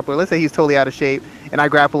class grappler, let's say he's totally out of shape, and I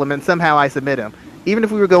grapple him, and somehow I submit him. Even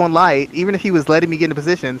if we were going light, even if he was letting me get into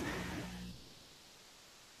positions,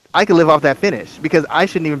 I could live off that finish because I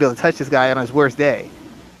shouldn't even be able to touch this guy on his worst day.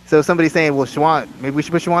 So somebody's saying, well, Schwan, maybe we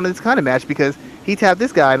should put Schwan in this kind of match because he tapped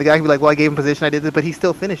this guy, and the guy can be like, well, I gave him position, I did this, but he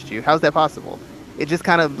still finished you. How's that possible? It just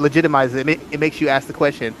kind of legitimizes it. It makes you ask the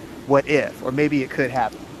question, what if? Or maybe it could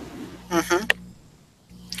happen. Mm-hmm.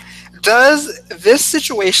 Does this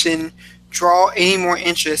situation draw any more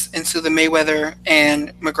interest into the Mayweather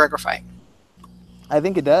and McGregor fight? I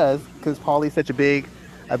think it does because Paulie's such a big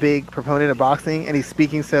proponent of boxing, and he's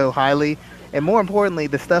speaking so highly. And more importantly,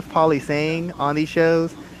 the stuff Paulie's saying on these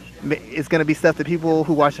shows is going to be stuff that people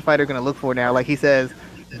who watch the fight are going to look for now. Like he says,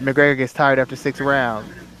 McGregor gets tired after 6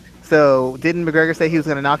 rounds. So didn't McGregor say he was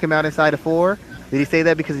going to knock him out inside of 4? Did he say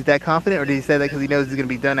that because he's that confident, or did he say that because he knows he's going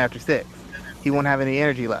to be done after 6? He won't have any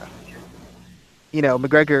energy left. You know,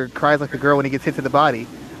 McGregor cries like a girl when he gets hit to the body.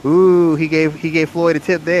 Ooh, he gave Floyd a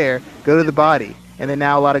tip there. Go to the body. And then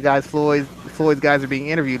now a lot of guys, Floyd's guys are being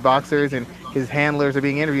interviewed, boxers and his handlers are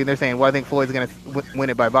being interviewed. And they're saying, well, I think Floyd's going to win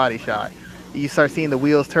it by body shot. You start seeing the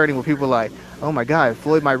wheels turning where people are like, oh my God,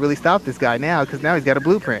 Floyd might really stop this guy now because now he's got a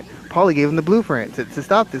blueprint. Paulie gave him the blueprint to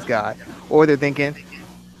stop this guy. Or they're thinking,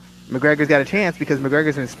 McGregor's got a chance because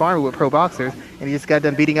McGregor's been sparring with pro boxers and he just got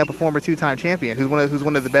done beating up a former 2-time champion who's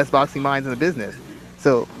one of the best boxing minds in the business.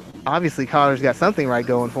 So obviously Connor's got something right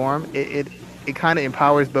going for him. It kind of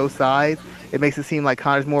empowers both sides. It makes it seem like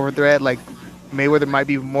Connor's more of a threat, like Mayweather might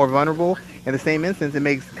be more vulnerable. In the same instance, it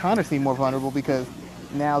makes Connor seem more vulnerable because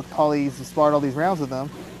now Paulie's sparred all these rounds with him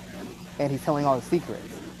and he's telling all his secrets.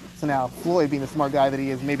 So now Floyd, being the smart guy that he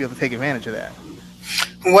is, may be able to take advantage of that.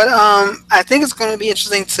 What I think it's going to be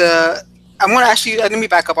interesting to. I want to actually let me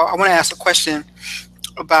back up. I want to ask a question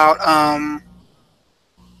about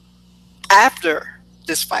after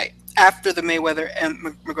this fight, after the Mayweather and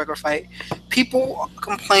McGregor fight. People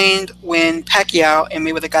complained when Pacquiao and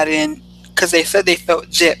Mayweather got in because they said they felt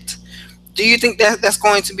gypped. Do you think that that's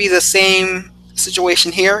going to be the same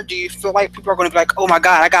situation here? Do you feel like people are going to be like, oh my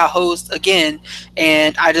God, I got hosed again,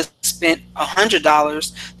 and I just spent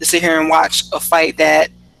 $100 to sit here and watch a fight that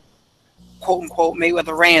quote unquote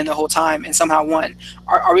Mayweather ran the whole time and somehow won?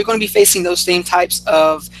 Are we going to be facing those same types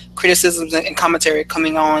of criticisms and commentary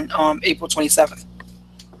coming on April 27th?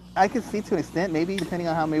 I could see to an extent, maybe depending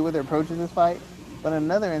on how Mayweather approaches this fight. But in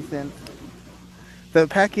another instance, the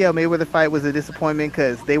Pacquiao Mayweather fight was a disappointment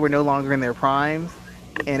because they were no longer in their primes.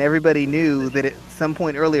 And everybody knew that at some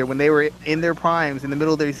point earlier, when they were in their primes, in the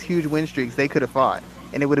middle of these huge win streaks, they could have fought,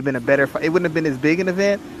 and it would have been a better fight. It wouldn't have been as big an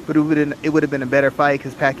event, but it would have been a better fight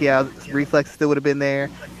because Pacquiao's reflexes still would have been there,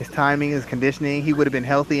 his timing, his conditioning. He would have been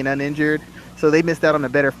healthy and uninjured. So they missed out on a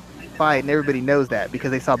better fight, and everybody knows that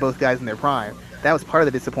because they saw both guys in their prime. That was part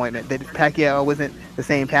of the disappointment, that Pacquiao wasn't the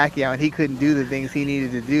same Pacquiao, and he couldn't do the things he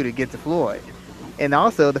needed to do to get to Floyd. And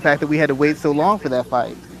also the fact that we had to wait so long for that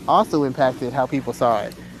fight also impacted how people saw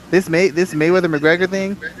it. This Mayweather-McGregor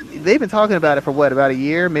thing, they've been talking about it for what, about a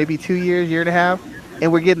year, maybe 2 years, year and a half,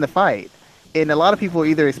 and we're getting the fight. And a lot of people are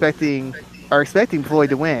either expecting Floyd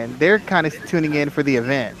to win. They're kind of tuning in for the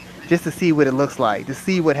event just to see what it looks like, to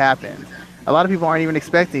see what happens. A lot of people aren't even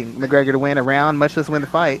expecting McGregor to win a round, much less win the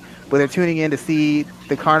fight, but they're tuning in to see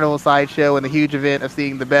the carnival sideshow and the huge event of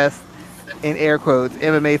seeing the best, in air quotes,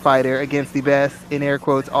 MMA fighter against the best, in air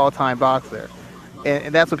quotes, all-time boxer.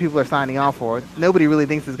 And that's what people are signing on for. Nobody really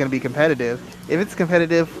thinks it's going to be competitive. If it's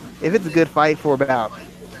competitive, if it's a good fight for about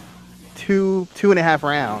two and a half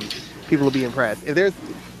rounds, people will be impressed. If there's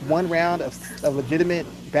one round of legitimate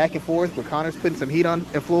back and forth where Connor's putting some heat on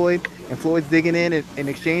Floyd and Floyd's digging in and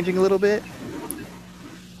exchanging a little bit,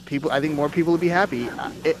 I think more people would be happy.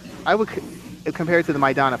 I would compare it to the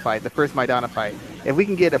Maidana fight, the first Maidana fight. If we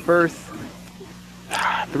can get a first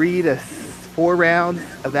 3 to 4 rounds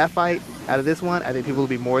of that fight out of this one, I think people will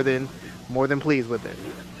be more than pleased with it.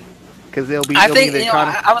 Because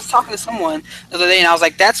I was talking to someone the other day, and I was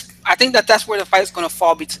like, I think that's where the fight's going to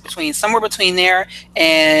fall between somewhere between there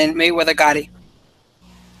and Mayweather Gotti.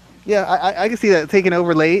 Yeah, I can see that taking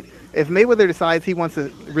over late. If Mayweather decides he wants to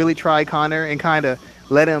really try Conor and kind of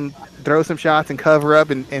let him throw some shots and cover up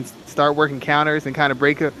and start working counters and kind of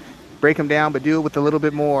break him down, but do it with a little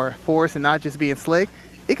bit more force and not just being slick.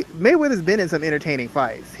 Mayweather's been in some entertaining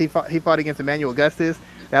fights. He fought against Emmanuel Augustus.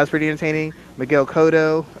 That was pretty entertaining. Miguel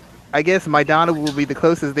Cotto. I guess Maidana will be the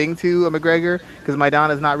closest thing to a McGregor because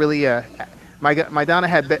Maidana's not really Maidana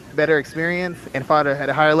had better experience and fought at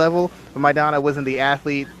a higher level, but Maidana wasn't the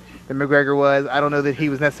athlete that McGregor was. I don't know that he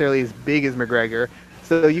was necessarily as big as McGregor.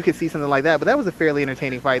 So you could see something like that. But that was a fairly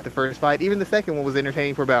entertaining fight, the first fight. Even the second one was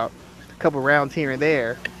entertaining for about a couple rounds here and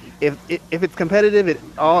there. if it's competitive at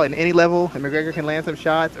all in any level, and McGregor can land some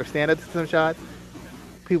shots or stand up to some shots,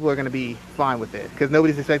 people are going to be fine with it because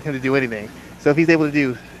nobody's expecting him to do anything. So if he's able to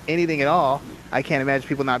do anything at all, I can't imagine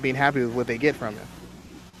people not being happy with what they get from him.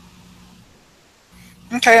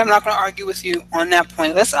 Okay, I'm not going to argue with you on that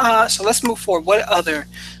point. Let's move forward. What other?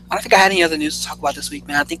 I don't think I had any other news to talk about this week,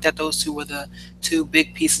 man. I think that those two were the two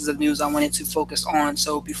big pieces of news I wanted to focus on.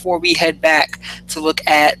 So before we head back to look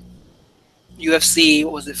at UFC,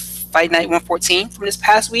 what was it, Fight Night 114 from this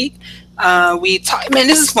past week? We talk, man.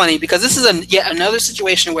 This is funny because this is yet another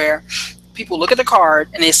situation where people look at the card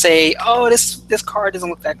and they say, "Oh, this card doesn't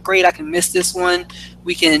look that great. I can miss this one.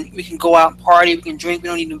 We can go out and party. We can drink.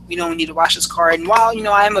 We don't need to watch this card." And while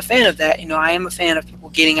I am a fan of that, I am a fan of people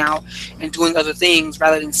getting out and doing other things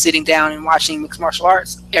rather than sitting down and watching mixed martial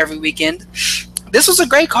arts every weekend. This was a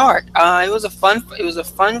great card. It was a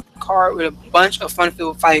fun card with a bunch of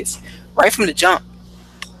fun-filled fights right from the jump.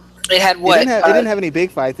 It had what? It didn't have any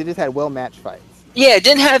big fights. It just had well-matched fights. Yeah, it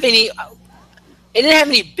didn't have any. It didn't have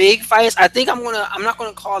any big fights. I think I'm not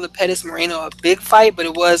gonna call the Pettis Moreno a big fight, but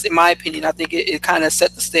it was, in my opinion, I think it kind of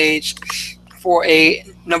set the stage for a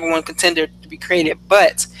number one contender to be created.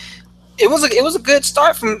 But it was a good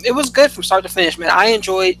start it was good from start to finish, man. I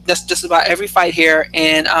enjoyed just about every fight here,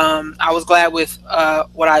 and I was glad with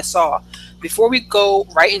what I saw. Before we go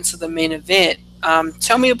right into the main event,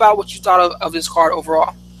 tell me about what you thought of this card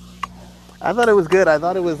overall. I thought it was good. I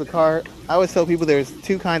thought it was a card. I always tell people there's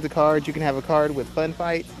two kinds of cards. You can have a card with fun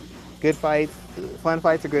fights, good fights, fun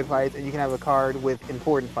fights or good fights, and you can have a card with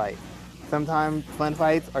important fights. Sometimes fun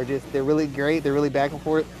fights they're really great. They're really back and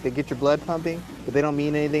forth. They get your blood pumping, but they don't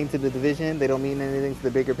mean anything to the division. They don't mean anything to the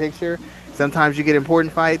bigger picture. Sometimes you get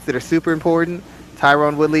important fights that are super important.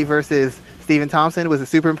 Tyron Woodley versus Stephen Thompson was a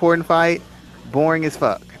super important fight. Boring as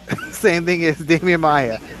fuck. Same thing as Damian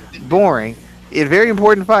Maia. Boring. Very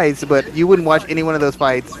important fights, but you wouldn't watch any one of those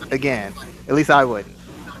fights again. At least I wouldn't.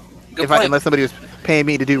 Unless somebody was paying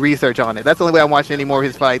me to do research on it. That's the only way I'm watching any more of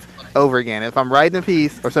his fights over again. If I'm writing a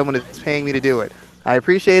piece or someone is paying me to do it, I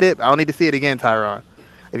appreciate it. I don't need to see it again, Tyron.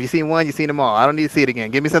 If you've seen one, you've seen them all. I don't need to see it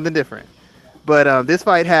again. Give me something different. But this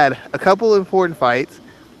fight had a couple of important fights,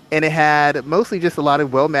 and it had mostly just a lot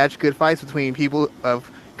of well-matched good fights between people of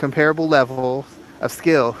comparable levels of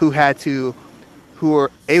skill who were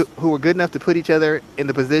good enough to put each other in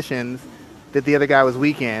the positions that the other guy was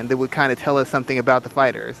weak in, that would kind of tell us something about the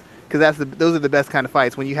fighters. Because those are the best kind of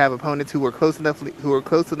fights, when you have opponents who are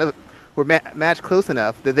matched close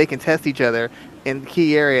enough that they can test each other in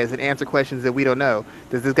key areas and answer questions that we don't know.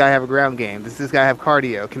 Does this guy have a ground game? Does this guy have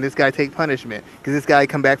cardio? Can this guy take punishment? Can this guy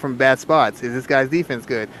come back from bad spots? Is this guy's defense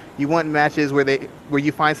good? You want matches where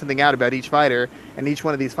you find something out about each fighter, and each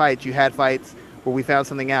one of these fights, you had fights where we found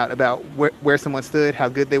something out about where someone stood, how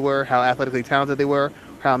good they were, how athletically talented they were,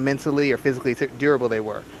 how mentally or physically durable they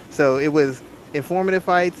were. So it was informative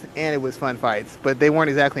fights and it was fun fights, but they weren't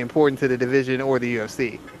exactly important to the division or the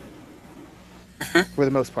UFC for the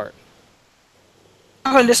most part.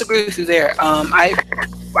 I'm going to disagree with you there.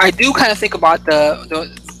 I do kind of think about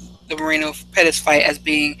the Moreno Pettis fight as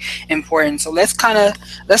being important. So let's start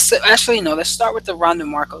with the Ronda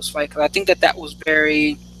Marcos fight, because I think that was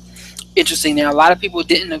very interesting there. A lot of people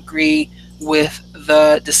didn't agree with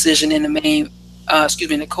the decision in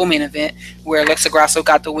the co-main event, where Alexa Grasso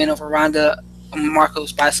got the win over Ronda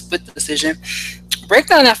Marcos by split decision. Break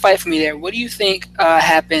down that fight for me there. What do you think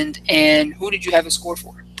happened, and who did you have it scored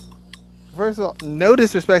for? First of all, no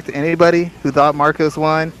disrespect to anybody who thought Marcos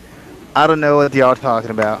won. I don't know what y'all are talking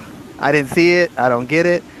about. I didn't see it. I don't get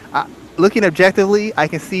it. Looking objectively, I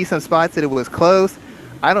can see some spots that it was close.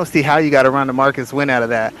 I don't see how you got a Ronda Marcos win out of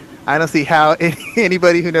that. I don't see how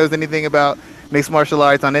anybody who knows anything about mixed martial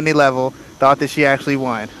arts on any level thought that she actually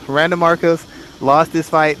won. Ronda Marcos lost this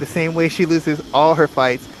fight the same way she loses all her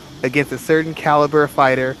fights, against a certain caliber of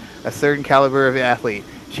fighter, a certain caliber of athlete.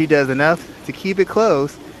 She does enough to keep it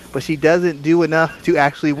close, but she doesn't do enough to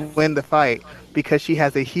actually win the fight because she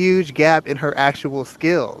has a huge gap in her actual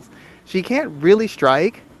skills. She can't really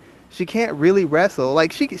strike. She can't really wrestle.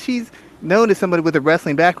 Like she's known as somebody with a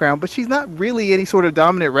wrestling background, but she's not really any sort of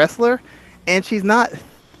dominant wrestler, and she's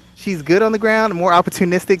good on the ground, more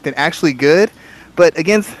opportunistic than actually good. But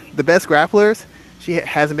against the best grapplers, she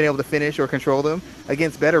hasn't been able to finish or control them.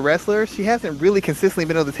 Against better wrestlers, she hasn't really consistently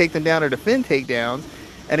been able to take them down or defend takedowns.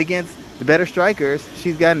 And against the better strikers,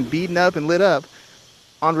 she's gotten beaten up and lit up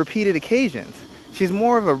on repeated occasions. She's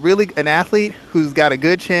more of an athlete who's got a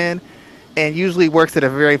good chin and usually works at a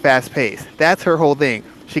very fast pace. That's her whole thing.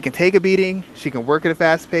 She can take a beating, she can work at a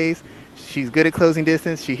fast pace, she's good at closing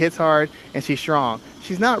distance, she hits hard, and she's strong.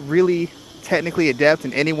 She's not really technically adept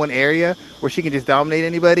in any one area where she can just dominate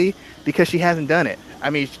anybody because she hasn't done it. I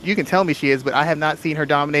mean, you can tell me she is, but I have not seen her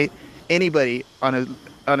dominate anybody on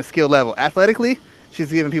a skill level. Athletically,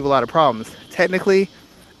 she's giving people a lot of problems. Technically,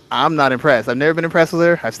 I'm not impressed. I've never been impressed with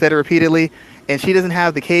her. I've said it repeatedly, and she doesn't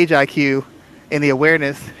have the cage IQ and the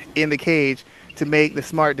awareness in the cage to make the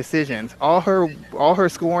smart decisions. All her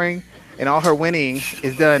scoring and all her winning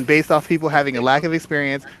is done based off people having a lack of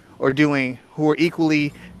experience or doing who are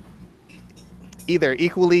either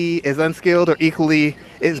equally as unskilled or equally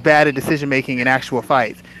as bad at decision making in actual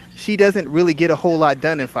fights. She doesn't really get a whole lot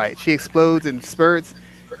done in fights. She explodes in spurts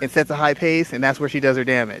and sets a high pace, and that's where she does her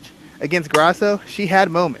damage. Against Grasso, she had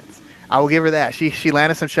moments. I will give her that. She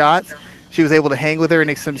landed some shots. She was able to hang with her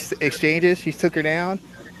in some exchanges. She took her down.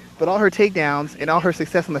 But all her takedowns and all her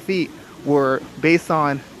success on the feet were based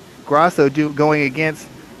on Grasso going against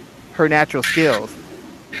her natural skills.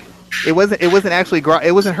 It wasn't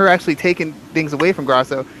her actually taking things away from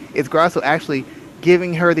Grasso. It's Grasso actually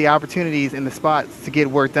giving her the opportunities and the spots to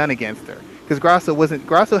get work done against her. Because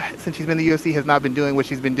Grasso since she's been in the UFC has not been doing what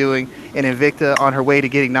she's been doing in Invicta on her way to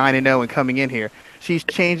getting 9-0 and coming in here. She's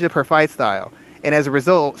changed up her fight style. And as a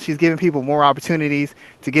result, she's giving people more opportunities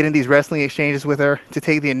to get in these wrestling exchanges with her, to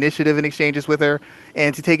take the initiative in exchanges with her,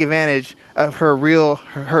 and to take advantage of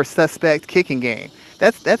her suspect kicking game.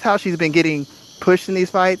 That's how she's been getting pushed in these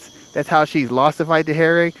fights. That's how she's lost the fight to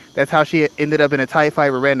Herring. That's how she ended up in a tight fight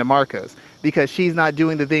with Randa Marcos. Because she's not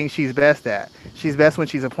doing the things she's best at. She's best when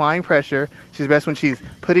she's applying pressure. She's best when she's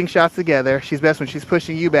putting shots together. She's best when she's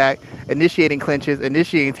pushing you back, initiating clinches,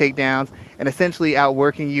 initiating takedowns, and essentially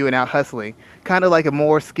outworking you and out hustling. Kind of like a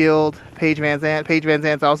more skilled Paige Van Zandt. Paige Van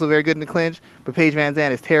Zandt's also very good in the clinch, but Paige Van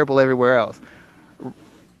Zandt is terrible everywhere else.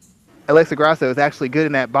 Alexa Grasso is actually good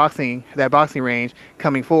in that boxing range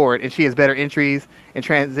coming forward, and she has better entries and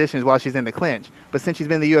transitions while she's in the clinch. But since she's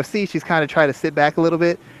been in the UFC, she's kind of tried to sit back a little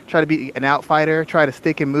bit, try to be an outfighter, try to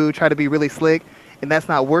stick and move, try to be really slick, and that's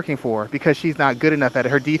not working for her because she's not good enough at it.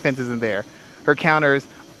 Her defense isn't there. Her counters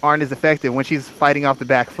aren't as effective when she's fighting off the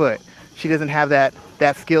back foot. She doesn't have that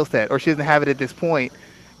skill set, or she doesn't have it at this point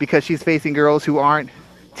because she's facing girls who aren't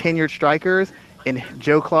tenured strikers and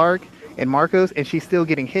Joe Clark and Marcos, and she's still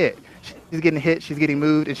getting hit. She's getting hit, she's getting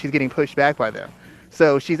moved, and she's getting pushed back by them.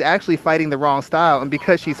 So she's actually fighting the wrong style, and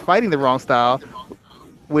because she's fighting the wrong style,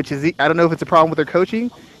 which is, I don't know if it's a problem with her coaching,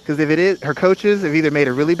 because if it is, her coaches have either made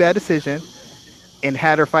a really bad decision and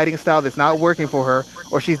had her fighting style that's not working for her,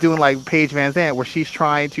 or she's doing like Paige Van Zandt, where she's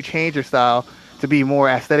trying to change her style to be more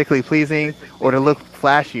aesthetically pleasing or to look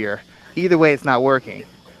flashier. Either way, it's not working.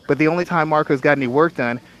 But the only time Marcos got any work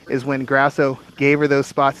done is when Grasso gave her those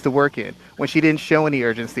spots to work in, when she didn't show any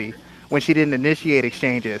urgency, when she didn't initiate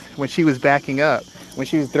exchanges, when she was backing up, when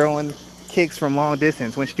she was throwing kicks from long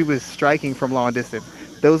distance, when she was striking from long distance.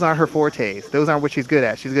 Those aren't her fortes. Those aren't what she's good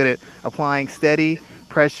at. She's good at applying steady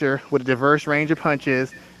pressure with a diverse range of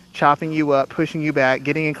punches, chopping you up, pushing you back,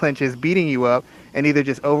 getting in clinches, beating you up, and either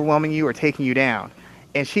just overwhelming you or taking you down.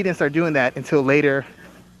 And she didn't start doing that until later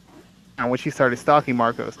when she started stalking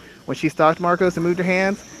Marcos. When she stalked Marcos and moved her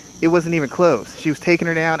hands, it wasn't even close. She was taking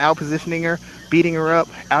her down, out-positioning her, beating her up,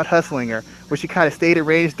 out-hustling her. When she kind of stayed at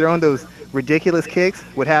range, throwing those ridiculous kicks,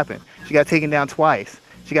 what happened? She got taken down twice.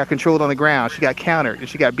 She got controlled on the ground. She got countered, and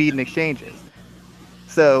she got beaten in exchanges.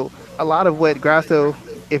 So a lot of what Grasso,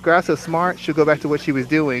 if Grasso's smart, she'll go back to what she was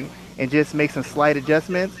doing and just make some slight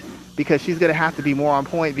adjustments, because she's going to have to be more on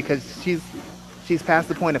point, because she's past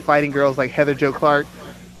the point of fighting girls like Heather Jo Clark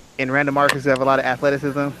and Randa Marcos who have a lot of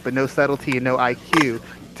athleticism but no subtlety and no IQ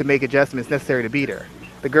to make adjustments necessary to beat her.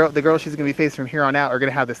 The girl she's going to be facing from here on out are going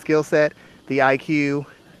to have the skill set, the IQ,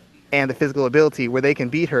 and the physical ability where they can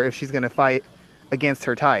beat her if she's going to fight against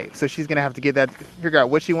her type. So she's going to have to figure out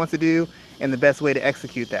what she wants to do and the best way to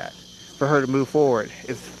execute that for her to move forward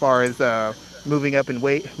as far as moving up in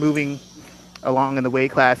weight, moving along in the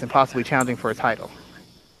weight class, and possibly challenging for a title.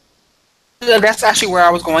 That's actually where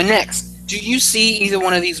I was going next. Do you see either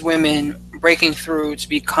one of these women breaking through to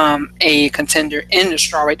become a contender in the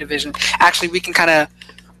strawweight division? Actually, we can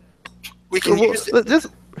use it. Just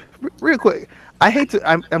real quick. I'm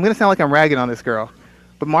going to sound like I'm ragging on this girl,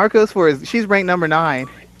 but Marcos, she's ranked number 9.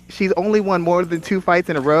 She's only won more than 2 fights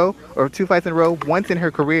in a row once in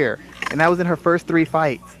her career, and that was in her first 3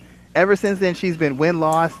 fights. Ever since then, she's been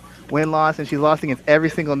win-loss, and she's lost against every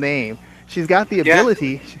single name. She's got the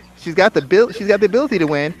ability. Yeah. She's got the ability to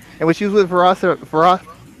win. And when she was with Firas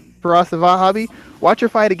Zahabi, watch her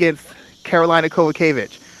fight against Karolina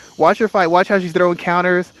Kowalkiewicz. Watch her fight. Watch how she's throwing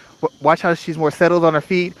counters. Watch how she's more settled on her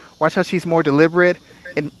feet. Watch how she's more deliberate.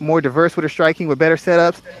 and more diverse with her striking, with better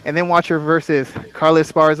setups, and then watch her versus Carla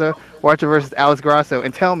Esparza, watch her versus Alex Grasso,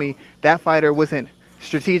 and tell me that fighter wasn't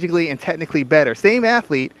strategically and technically better. Same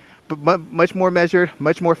athlete, but much more measured,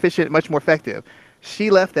 much more efficient, much more effective. She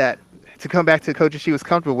left that to come back to coaches she was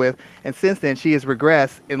comfortable with, and since then she has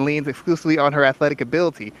regressed and leans exclusively on her athletic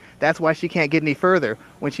ability. That's why she can't get any further.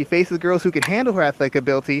 When she faces girls who can handle her athletic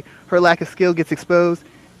ability, her lack of skill gets exposed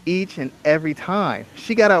each and every time.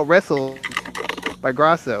 She got out wrestled by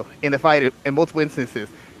Grasso in the fight in multiple instances.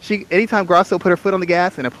 Anytime Grasso put her foot on the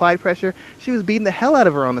gas and applied pressure, she was beating the hell out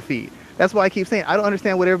of her on the feet. That's why I keep saying I don't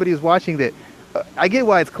understand what everybody was watching. That I get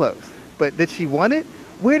why it's close, but did she win it?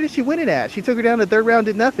 Where did she win it at? She took her down the third round,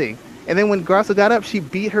 did nothing, and then when Grasso got up, she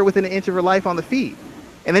beat her within an inch of her life on the feet.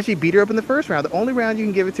 And then she beat her up in the first round. The only round you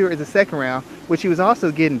can give it to her is the second round, which she was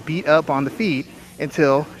also getting beat up on the feet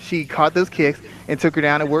until she caught those kicks and took her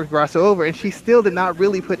down and worked Grasso over. And she still did not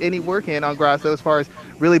really put any work in on Grasso as far as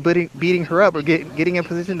really beating her up or getting in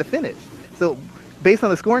position to finish. So based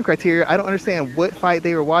on the scoring criteria, I don't understand what fight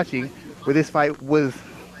they were watching where this fight was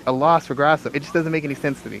a loss for Grasso. It just doesn't make any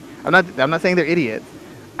sense to me. I'm not saying they're idiots.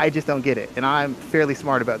 I just don't get it. And I'm fairly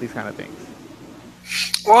smart about these kind of things.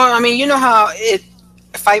 Well, I mean, you know how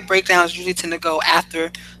fight breakdowns usually tend to go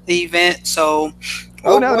after the event. So,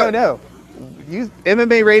 oh no. Use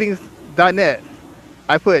MMAratings.net.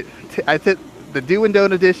 I took the do and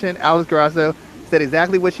don't edition. Alex Grasso said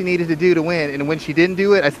exactly what she needed to do to win, and when she didn't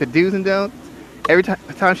do it, I said do's and don'ts. Every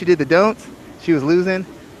time she did the don'ts, she was losing.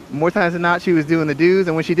 More times than not, she was doing the do's,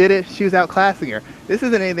 and when she did it, she was outclassing her. This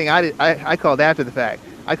isn't anything I called after the fact.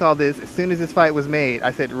 I called this as soon as this fight was made.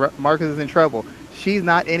 I said Marcus is in trouble. She's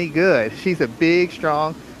not any good. She's a big,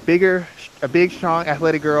 strong,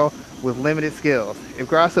 athletic girl with limited skills. If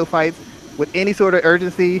Grasso fights with any sort of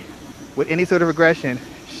urgency, with any sort of aggression,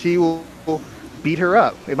 she will beat her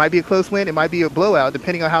up. It might be a close win. It might be a blowout,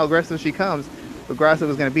 depending on how aggressive she comes. But Grasso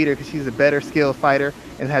was going to beat her because she's a better skilled fighter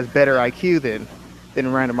and has better IQ than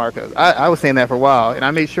Miranda Marcos. I was saying that for a while, and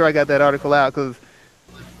I made sure I got that article out because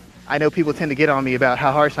I know people tend to get on me about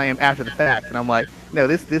how harsh I am after the fact, and I'm like, no,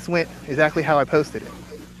 this went exactly how I posted it.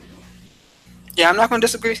 Yeah, I'm not going to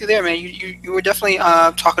disagree with you there, man. You were definitely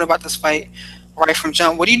talking about this fight right from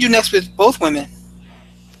jump. What do you do next with both women?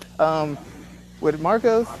 With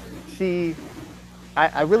Marcos,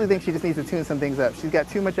 I really think she just needs to tune some things up. She's got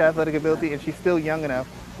too much athletic ability, and she's still young enough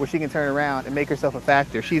where she can turn around and make herself a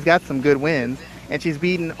factor. She's got some good wins, and she's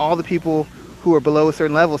beaten all the people who are below a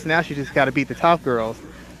certain level, so now she's just got to beat the top girls.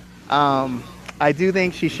 I do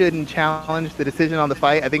think she shouldn't challenge the decision on the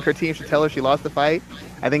fight. I think her team should tell her she lost the fight.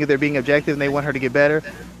 I think if they're being objective and they want her to get better,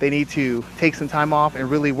 they need to take some time off and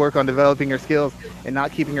really work on developing her skills and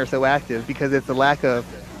not keeping her so active, because it's a lack of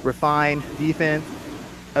refined defense,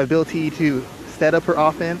 ability to set up her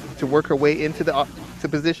offense, to work her way into to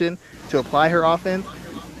position, to apply her offense,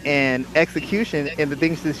 and execution in the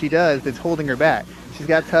things that she does that's holding her back. She's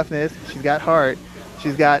got toughness, she's got heart,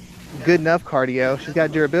 she's got good enough cardio, she's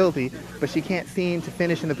got durability, but she can't seem to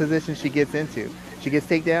finish in the position she gets into. She gets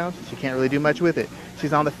takedowns, she can't really do much with it.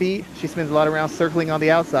 She's on the feet, she spends a lot of rounds circling on the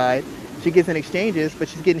outside. She gets in exchanges, but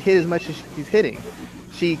she's getting hit as much as she's hitting.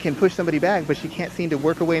 She can push somebody back, but she can't seem to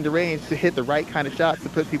work her way into range to hit the right kind of shots to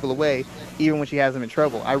put people away, even when she has them in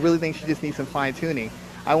trouble. I really think she just needs some fine-tuning.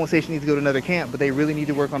 I won't say she needs to go to another camp, but they really need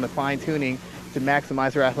to work on the fine-tuning to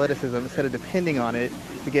maximize her athleticism instead of depending on it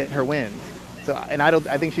to get her wins. So, and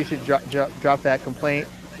I think she should drop that complaint.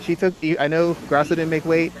 I know Grasso didn't make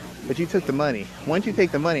weight, but you took the money. Once you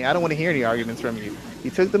take the money, I don't want to hear any arguments from you.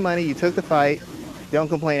 You took the money, you took the fight, don't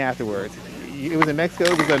complain afterwards. It was in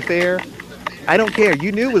Mexico, it was unfair. I don't care.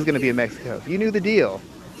 You knew it was going to be in Mexico. You knew the deal.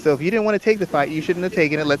 So if you didn't want to take the fight, you shouldn't have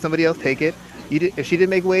taken it. Let somebody else take it. If she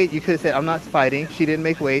didn't make weight, you could have said, I'm not fighting. She didn't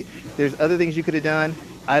make weight. There's other things you could have done.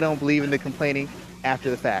 I don't believe in the complaining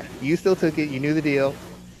after the fact. You still took it. You knew the deal.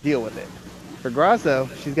 Deal with it. For Grasso,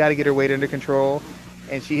 she's got to get her weight under control,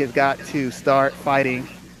 and she has got to start fighting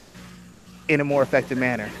in a more effective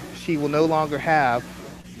manner. She will no longer have,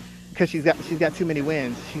 because she's got too many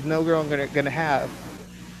wins, she's no longer going to have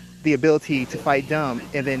the ability to fight dumb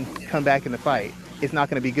and then come back in the fight. It's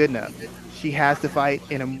not going to be good enough. She has to fight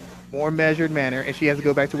in a more measured manner, and she has to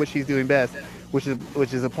go back to what she's doing best, which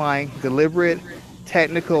is applying deliberate,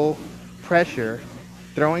 technical pressure,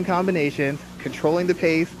 throwing combinations, controlling the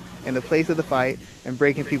pace and the place of the fight, and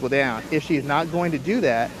breaking people down. If she's not going to do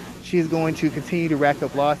that, she's going to continue to rack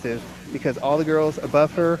up losses, because all the girls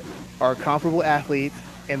above her are comparable athletes,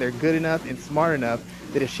 and they're good enough and smart enough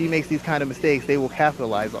that if she makes these kind of mistakes, they will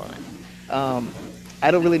capitalize on it.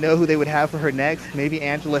 I don't really know who they would have for her next. Maybe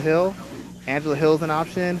Angela Hill. Angela Hill's an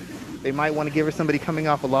option. They might want to give her somebody coming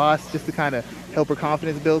off a loss just to kind of help her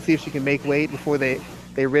confidence build, see if she can make weight before they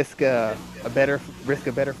risk a better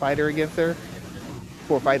fighter against her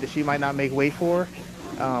for a fight that she might not make weight for.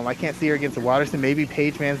 I can't see her against a Waterson. Maybe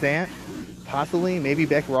Paige Van Zant, possibly. Maybe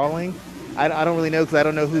Beck Rawling. I don't really know because I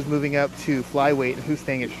don't know who's moving up to flyweight and who's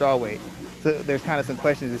staying at strawweight. So there's kind of some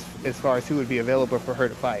questions as far as who would be available for her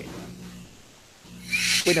to fight.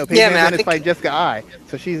 Wait, no, Paige Van Zant is fighting Jessica Eye,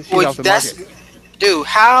 so she's off the market. Dude,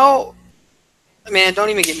 how? Man, don't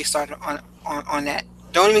even get me started on that.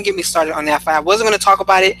 Don't even get me started on that fight. I wasn't going to talk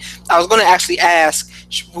about it. I was going to actually ask,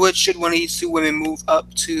 should one of these two women move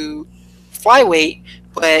up to flyweight?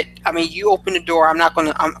 But I mean, you open the door. I'm not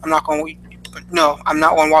going to. No, I'm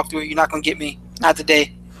not going to walk through it. You're not going to get me. Not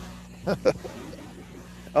today.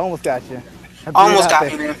 Almost got you. Almost got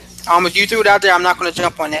me, man. Almost. You threw it out there. I'm not going to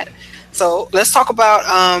jump on that. So let's talk about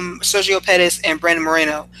Sergio Pettis and Brandon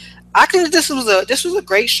Moreno. I think this was a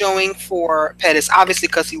great showing for Pettis, obviously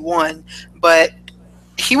because he won, but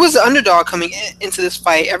he was the underdog coming into this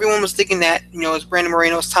fight. Everyone was thinking that it's Brandon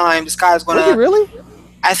Moreno's time. This guy's gonna. Was he really?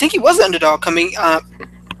 I think he was the underdog coming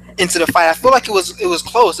into the fight. I feel like it was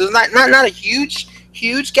close. It was not a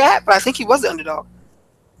huge gap, but I think he was the underdog.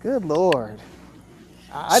 Good Lord.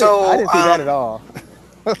 I didn't see that at all.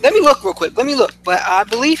 Let me look real quick. But I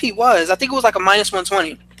believe he was. I think it was like a minus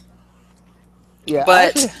 120. Yeah,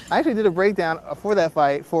 but I actually did a breakdown for that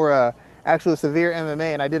fight for actual Severe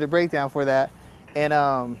MMA, and I did a breakdown for that. And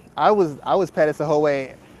I was Pettis the whole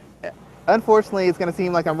way. Unfortunately, it's going to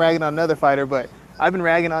seem like I'm ragging on another fighter, but I've been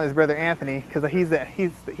ragging on his brother Anthony because he's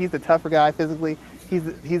the tougher guy physically.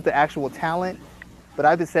 He's the actual talent. But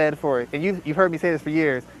I've been said and you've heard me say this for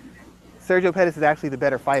years, Sergio Pettis is actually the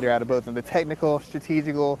better fighter out of both of them. The technical,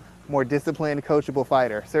 strategical, more disciplined, coachable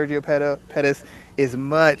fighter. Sergio Pettis is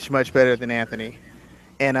much, much better than Anthony.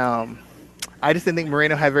 And I just didn't think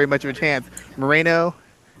Moreno had very much of a chance. Moreno,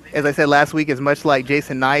 as I said last week, is much like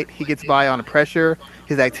Jason Knight. He gets by on pressure,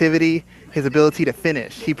 his activity, his ability to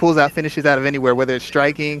finish. He pulls out finishes out of anywhere, whether it's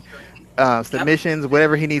striking, submissions,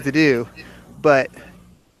 whatever he needs to do. But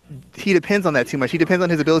he depends on that too much. He depends on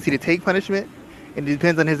his ability to take punishment, and it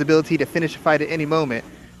depends on his ability to finish a fight at any moment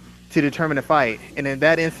to determine a fight. And in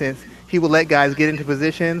that instance, he will let guys get into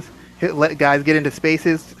positions, he'll let guys get into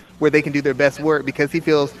spaces where they can do their best work because he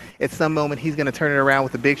feels at some moment he's going to turn it around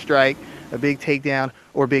with a big strike, a big takedown,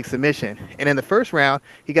 or a big submission. And in the first round,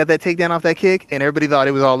 he got that takedown off that kick, and everybody thought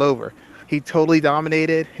it was all over. He totally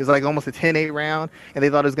dominated. It was like almost a 10-8 round, and they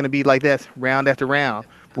thought it was going to be like this round after round.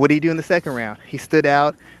 But what did he do in the second round? He stood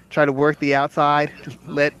out, tried to work the outside,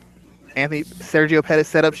 let Sergio Pettis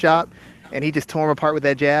set up shop, and he just tore him apart with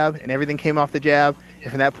that jab, and everything came off the jab.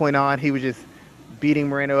 And from that point on, he was just beating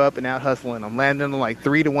Moreno up and out hustling him, landing him like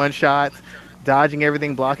 3-to-1 shots, dodging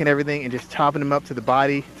everything, blocking everything, and just chopping him up to the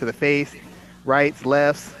body, to the face, rights,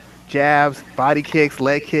 lefts, jabs, body kicks,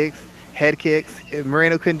 leg kicks, head kicks. And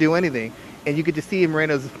Moreno couldn't do anything. And you could just see in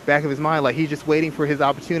Moreno's back of his mind, like he's just waiting for his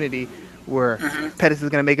opportunity where Pettis is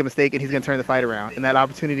going to make a mistake and he's going to turn the fight around. And that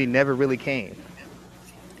opportunity never really came.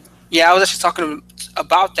 Yeah, I was actually talking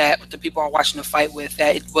about that with the people I was watching the fight with,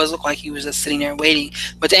 that it was look like he was just sitting there waiting.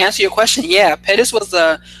 But to answer your question, yeah, Pettis was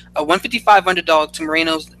a 155 underdog to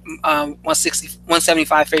Moreno's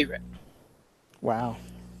 175 favorite. Wow.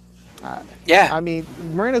 Yeah. I mean,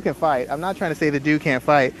 Moreno can fight. I'm not trying to say the dude can't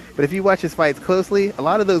fight, but if you watch his fights closely, a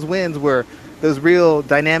lot of those wins were those real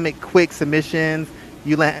dynamic, quick submissions.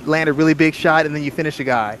 You land a really big shot and then you finish a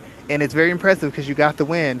guy. And it's very impressive because you got the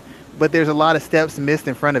win, but there's a lot of steps missed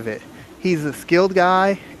in front of it. He's a skilled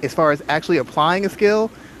guy as far as actually applying a skill,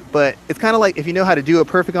 but it's kind of like if you know how to do a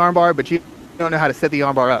perfect armbar, but you don't know how to set the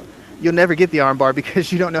armbar up. You'll never get the armbar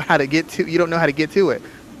because you don't know how to get to it.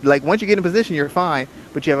 Like once you get in position, you're fine,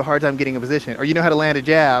 but you have a hard time getting in position. Or you know how to land a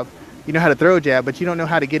jab, you know how to throw a jab, but you don't know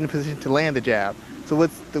how to get in position to land the jab. So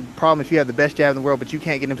what's the problem if you have the best jab in the world, but you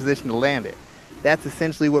can't get in position to land it? That's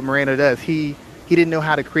essentially what Moreno does. He didn't know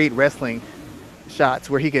how to create wrestling shots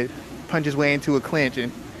where he could punch his way into a clinch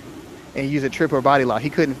and use a trip or body lock. He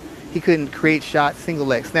couldn't create shots, single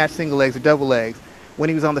legs, snatch single legs or double legs. When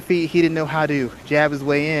he was on the feet, he didn't know how to jab his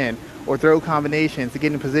way in or throw combinations to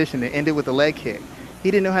get in position and end it with a leg kick. He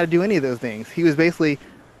didn't know how to do any of those things. He was basically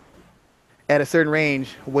at a certain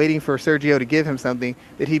range waiting for Sergio to give him something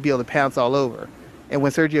that he'd be able to pounce all over. And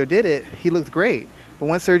when Sergio did it, he looked great. But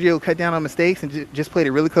once Sergio cut down on mistakes and just played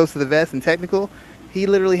it really close to the vest and technical, he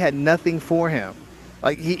literally had nothing for him.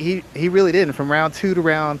 Like he really didn't. From round 2 to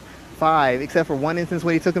round 5, except for one instance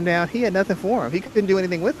when he took him down, he had nothing for him. He couldn't do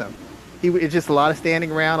anything with him. It's just a lot of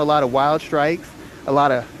standing around, a lot of wild strikes, a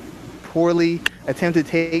lot of poorly attempted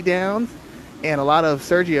takedowns, and a lot of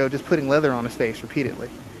Sergio just putting leather on his face repeatedly.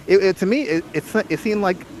 To me, it seemed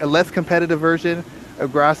like a less competitive version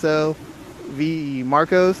of Grasso v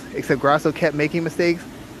Marcos, except Grasso kept making mistakes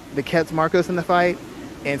that kept Marcos in the fight,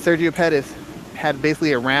 and Sergio Pettis had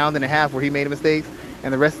basically a round and a half where he made mistakes,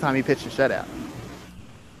 and the rest of the time he pitched a shutout.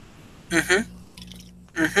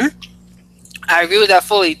 Mm-hmm. Mm-hmm. I agree with that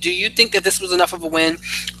fully. Do you think that this was enough of a win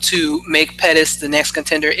to make Pettis the next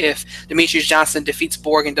contender if Demetrius Johnson defeats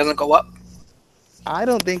Borg and doesn't go up? I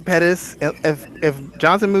don't think Pettis. If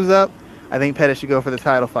Johnson moves up, I think Pettis should go for the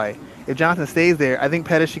title fight. If Johnson stays there, I think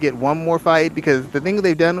Pettis should get one more fight because the thing that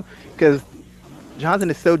they've done, because Johnson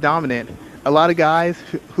is so dominant, a lot of guys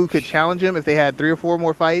who could challenge him if they had 3 or 4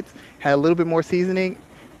 more fights, had a little bit more seasoning,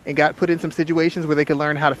 and got put in some situations where they could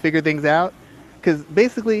learn how to figure things out. Because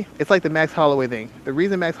basically, it's like the Max Holloway thing. The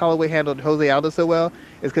reason Max Holloway handled Jose Aldo so well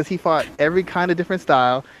is because he fought every kind of different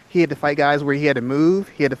style. He had to fight guys where he had to move.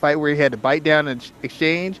 He had to fight where he had to bite down and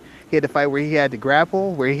exchange. He had to fight where he had to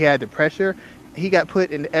grapple, where he had to pressure. He got put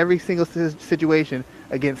in every single situation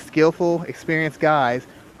against skillful, experienced guys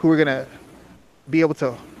who were going to be able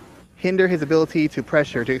to hinder his ability to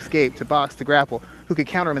pressure, to escape, to box, to grapple, who could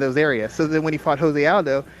counter him in those areas. So then when he fought Jose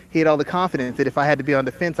Aldo, he had all the confidence that if I had to be on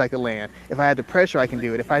defense, I could land. If I had to pressure, I can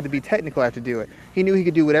do it. If I had to be technical, I have to do it. He knew he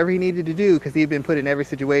could do whatever he needed to do because he had been put in every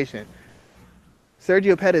situation.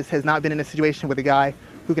 Sergio Pettis has not been in a situation with a guy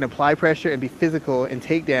who can apply pressure and be physical in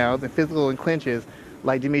takedowns and physical in clinches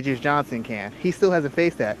like Demetrius Johnson can. He still hasn't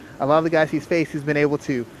faced that. A lot of the guys he's faced, he's been able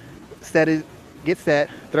to get set,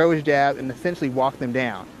 throw his jab, and essentially walk them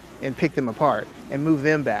down and pick them apart and move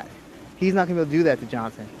them back. He's not going to be able to do that to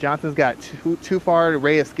Johnson. Johnson's got too far an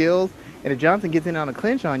array of skills, and if Johnson gets in on a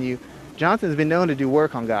clinch on you, Johnson's been known to do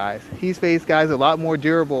work on guys. He's faced guys a lot more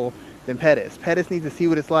durable than Pettis. Pettis needs to see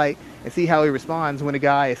what it's like and see how he responds when a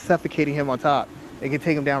guy is suffocating him on top and can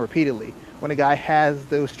take him down repeatedly. When a guy has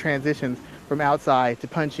those transitions from outside to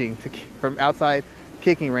punching, from outside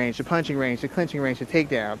kicking range to punching range to clinching range to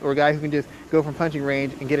takedown, or a guy who can just go from punching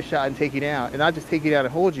range and get a shot and take you down, and not just take you down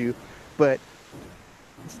and hold you, but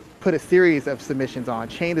put a series of submissions on,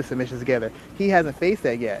 chain the submissions together. He hasn't faced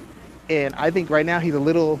that yet, and I think right now he's a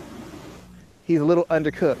little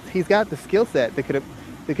undercooked. He's got the skill set that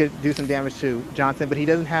could do some damage to Johnson, but he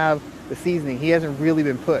doesn't have the seasoning. He hasn't really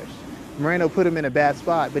been pushed. Moreno put him in a bad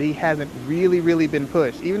spot, but he hasn't really been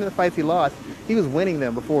pushed. Even in the fights he lost, he was winning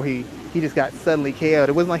them before he just got suddenly KO'd.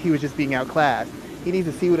 It wasn't like he was just being outclassed. He needs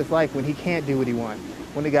to see what it's like when he can't do what he wants,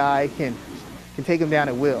 when a guy can take him down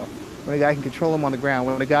at will, when a guy can control him on the ground,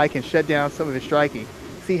 when a guy can shut down some of his striking,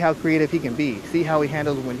 see how creative he can be, see how he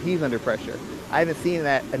handles when he's under pressure. I haven't seen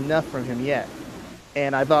that enough from him yet.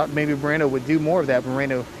 And I thought maybe Moreno would do more of that, but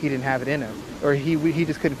Moreno, he didn't have it in him. Or he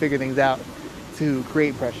just couldn't figure things out to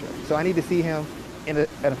create pressure. So I need to see him in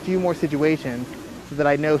a few more situations so that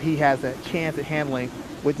I know he has a chance at handling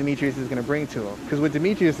what Demetrius is going to bring to him. Because what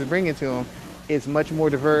Demetrius is bringing to him is much more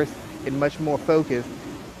diverse and much more focused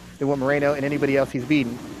than what Moreno and anybody else he's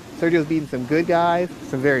beaten. Sergio's beaten some good guys,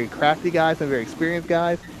 some very crafty guys, some very experienced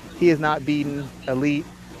guys. He has not beaten elite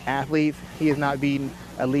athletes. He has not beaten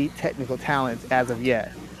elite technical talents as of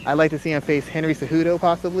yet. I'd like to see him face Henry Cejudo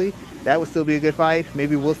possibly. That would still be a good fight.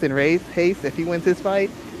 Maybe Wilson Hayes if he wins his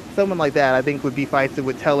fight. Someone like that I think would be fights that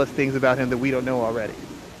would tell us things about him that we don't know already.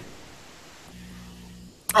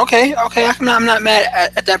 Okay. I'm not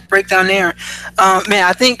mad at that breakdown there. Man,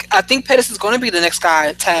 I think Pettis is going to be the next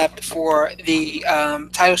guy tapped for the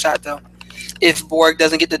title shot, though, if Borg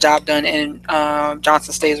doesn't get the job done and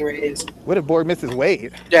Johnson stays where he is. What if Borg misses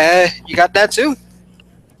weight? Yeah, you got that too.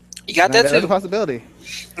 That's a possibility.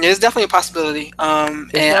 It's definitely a possibility. As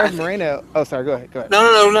far as Moreno, oh sorry, go ahead.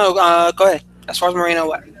 No. Go ahead. As far as Moreno,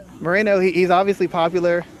 what? Moreno, he's obviously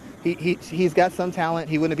popular. He's got some talent.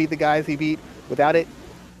 He wouldn't have beat the guys he beat without it.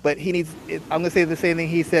 But he needs. I'm gonna say the same thing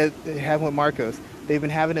he said happened with Marcos. They've been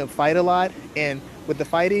having him fight a lot, and with the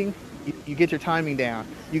fighting, you get your timing down,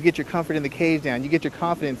 you get your comfort in the cage down, you get your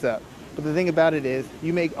confidence up. But the thing about it is,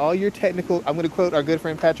 you make all your technical. I'm gonna quote our good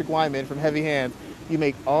friend Patrick Wyman from Heavy Hands. You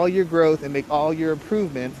make all your growth and make all your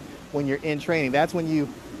improvements when you're in training. That's when you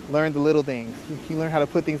learn the little things. You learn how to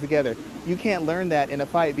put things together. You can't learn that in a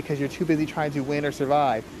fight because you're too busy trying to win or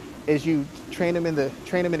survive. As you train them in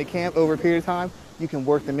the camp over a period of time, you can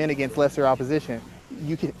work them in against lesser opposition.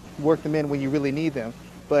 You can work them in when you really need them.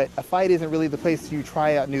 But a fight isn't really the place you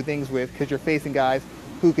try out new things with because you're facing guys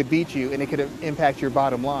who could beat you and it could impact your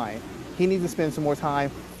bottom line. He needs to spend some more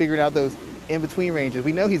time figuring out those in-between ranges.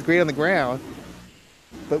 We know he's great on the ground,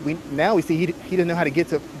 but we see he doesn't know how to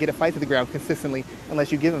get a fight to the ground consistently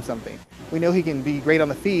unless you give him something. We know he can be great on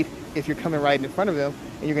the feet if you're coming right in front of him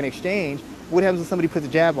and you're going to exchange. What happens when somebody puts a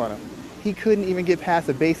jab on him? He couldn't even get past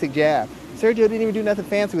a basic jab. Sergio didn't even do nothing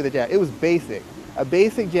fancy with the jab. It was basic. A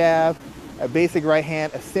basic jab, a basic right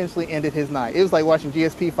hand essentially ended his night. It was like watching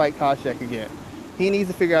GSP fight Koscheck again. He needs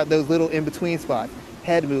to figure out those little in-between spots.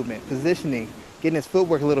 Head movement, positioning, getting his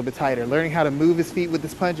footwork a little bit tighter, learning how to move his feet with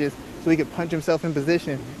his punches so he could punch himself in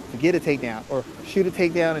position to get a takedown or shoot a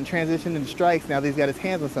takedown and transition into strikes now that he's got his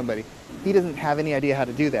hands on somebody. He doesn't have any idea how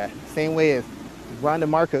to do that. Same way as Ronda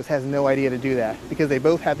Marcos has no idea to do that because they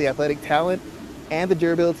both have the athletic talent and the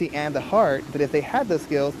durability and the heart that if they had those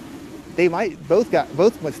skills, they might both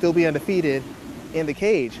would still be undefeated in the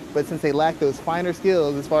cage. But since they lack those finer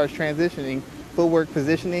skills as far as transitioning, footwork,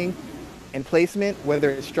 positioning, and placement, whether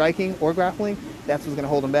it's striking or grappling, that's what's going to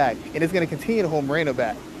hold them back. And it's going to continue to hold Moreno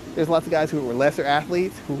back. There's lots of guys who were lesser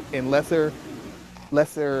athletes and lesser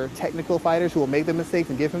technical fighters who will make the mistakes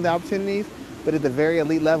and give him the opportunities. But at the very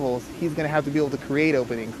elite levels, he's going to have to be able to create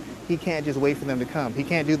openings. He can't just wait for them to come. He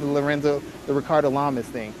can't do the Ricardo Lamas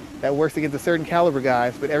thing. That works against a certain caliber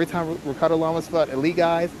guys, but every time Ricardo Lamas fought elite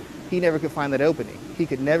guys, he never could find that opening. He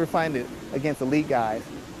could never find it against elite guys.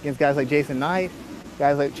 Against guys like Jason Knight,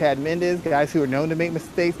 guys like Chad Mendes, guys who are known to make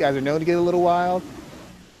mistakes, guys who are known to get a little wild,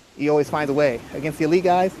 he always finds a way. Against the elite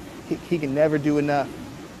guys, he can never do enough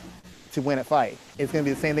to win a fight. It's going to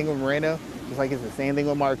be the same thing with Moreno, just like it's the same thing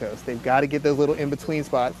with Marcos. They've got to get those little in-between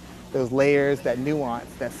spots, those layers, that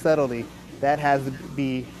nuance, that subtlety. That has to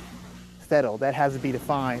be settled. That has to be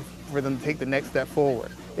defined for them to take the next step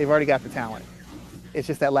forward. They've already got the talent. It's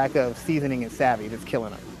just that lack of seasoning and savvy that's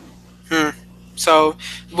killing them. So,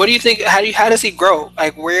 what do you think? How does he grow?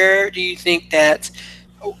 Like, where do you think that?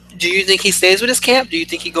 Do you think he stays with his camp? Do you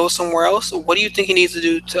think he goes somewhere else? What do you think he needs to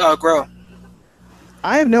do to grow?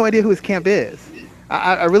 I have no idea who his camp is.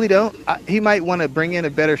 I really don't. He might want to bring in a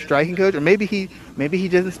better striking coach, or maybe he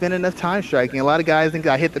doesn't spend enough time striking. A lot of guys think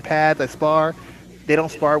I hit the pads, I spar. They don't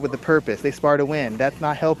spar with a purpose. They spar to win. That's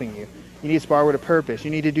not helping you. You need to spar with a purpose.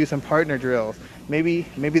 You need to do some partner drills. Maybe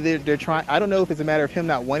they're trying. I don't know if it's a matter of him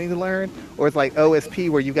not wanting to learn, or it's like OSP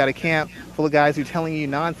where you've got a camp full of guys who are telling you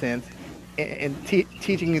nonsense and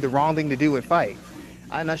teaching you the wrong thing to do in fights.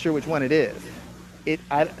 I'm not sure which one it is.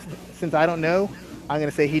 Since I don't know, I'm going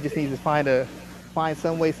to say he just needs to find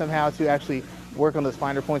some way somehow to actually work on those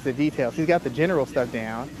finer points of details. He's got the general stuff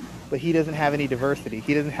down, but he doesn't have any diversity.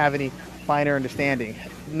 He doesn't have any finer understanding.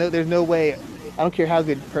 No, there's no way. I don't care how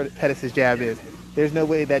good Pettis' jab is. There's no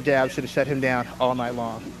way that jab should have shut him down all night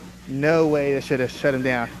long. No way that should have shut him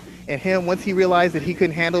down. And him, once he realized that he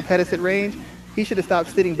couldn't handle Pettis at range, he should have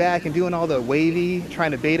stopped sitting back and doing all the wavy,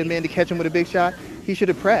 trying to bait him in to catch him with a big shot. He should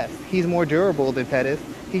have pressed. He's more durable than Pettis.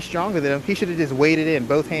 He's stronger than him. He should have just weighted in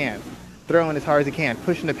both hands, throwing as hard as he can,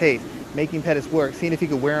 pushing the pace, making Pettis work, seeing if he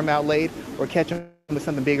could wear him out late or catch him with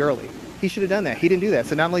something big early. He should have done that. He didn't do that.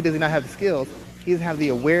 So not only does he not have the skills, he doesn't have the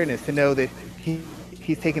awareness to know that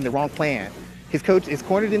he's taking the wrong plan. His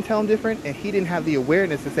corner didn't tell him different, and he didn't have the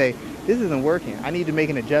awareness to say, this isn't working. I need to make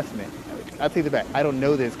an adjustment. I'll take that back. I don't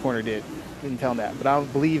know that his corner didn't tell him that, but I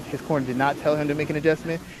believe his corner did not tell him to make an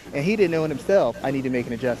adjustment, and he didn't know in himself, I need to make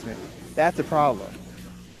an adjustment. That's a problem.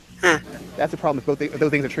 That's a problem if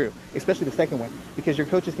those things are true, especially the second one, because your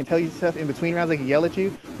coaches can tell you stuff in between rounds, they can yell at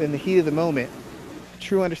you, but in the heat of the moment,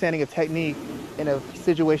 true understanding of technique and of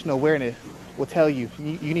situational awareness will tell you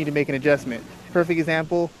need to make an adjustment. Perfect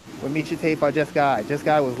example, when Miesha Tate fought Jessica Eye.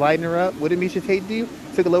 Jessica Eye was lighting her up. What did Miesha Tate do?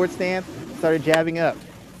 Took a lowered stance, started jabbing up,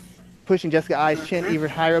 pushing Jessica Eye's chin even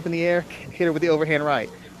higher up in the air, hit her with the overhand right.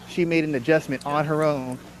 She made an adjustment on her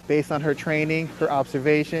own based on her training, her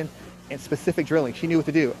observation, and specific drilling. She knew what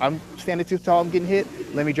to do. I'm standing too tall, I'm getting hit,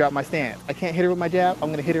 let me drop my stance. I can't hit her with my jab,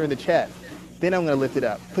 I'm gonna hit her in the chest. Then I'm gonna lift it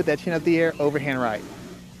up, put that chin up the air, overhand right.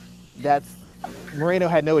 Moreno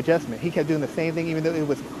had no adjustment. He kept doing the same thing even though it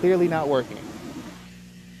was clearly not working.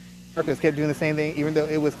 Marcos kept doing the same thing even though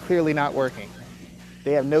it was clearly not working.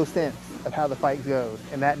 They have no sense of how the fight goes,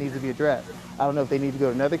 and that needs to be addressed. I don't know if they need to go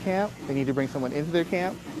to another camp, they need to bring someone into their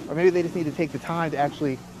camp, or maybe they just need to take the time to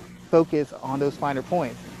actually focus on those finer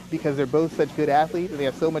points, because they're both such good athletes and they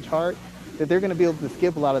have so much heart that they're going to be able to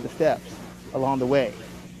skip a lot of the steps along the way.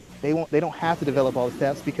 They don't have to develop all the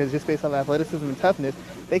steps, because just based on athleticism and toughness,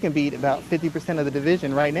 they can beat about 50% of the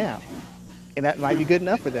division right now. And that might be good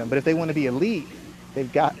enough for them. But if they want to be elite,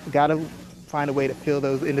 they've got to find a way to fill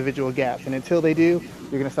those individual gaps. And until they do,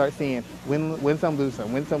 you're going to start seeing win some, lose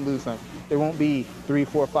some, win some, lose some. There won't be 3,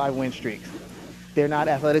 4, 5 win streaks. They're not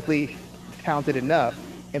athletically talented enough,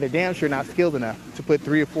 and they're damn sure not skilled enough to put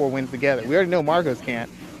 3 or 4 wins together. We already know Marcos can't,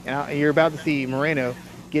 and you're about to see Moreno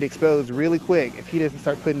get exposed really quick if he doesn't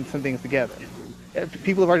start putting some things together.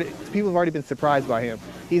 People have already been surprised by him.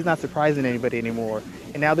 He's not surprising anybody anymore,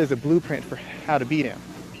 and now there's a blueprint for how to beat him.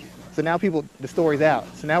 So now the story's out.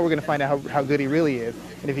 So now we're going to find out how good he really is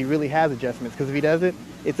and if he really has adjustments. Because if he doesn't,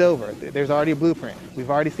 it's over. There's already a blueprint. We've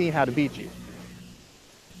already seen how to beat you.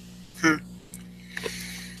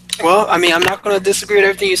 Well, I mean, I'm not going to disagree with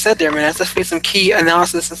everything you said there, man. That's definitely some key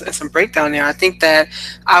analysis and some breakdown there. I think that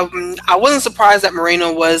I wasn't surprised that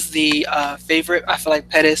Moreno was the favorite. I feel like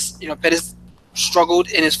Pettis struggled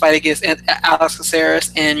in his fight against Alex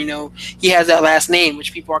Caceres, and he has that last name,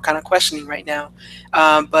 which people are kind of questioning right now.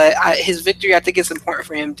 But his victory, I think it's important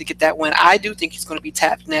for him to get that win. I do think he's going to be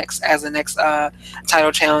tapped next as the next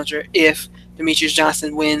title challenger if Demetrious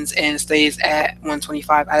Johnson wins and stays at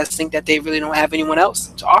 125. I just think that they really don't have anyone else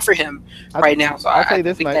to offer him right now. So I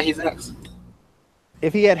think that he's next.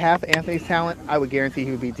 If he had half Anthony's talent, I would guarantee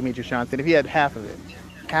he would beat Demetrious Johnson. If he had half of it,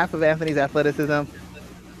 half of Anthony's athleticism,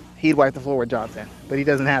 he'd wipe the floor with Johnson. But he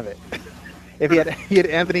doesn't have it. If he had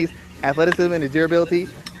Anthony's athleticism and his durability,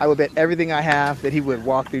 I would bet everything I have that he would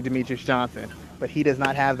walk through Demetrious Johnson. But he does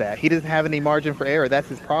not have that. He doesn't have any margin for error. That's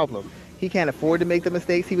his problem. He can't afford to make the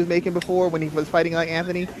mistakes he was making before when he was fighting like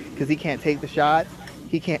Anthony because he can't take the shots.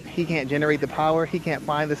 He can't generate the power. He can't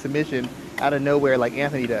find the submission out of nowhere like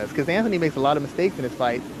Anthony does. Because Anthony makes a lot of mistakes in his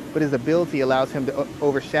fights, but his ability allows him to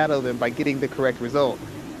overshadow them by getting the correct result.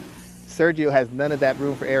 Sergio has none of that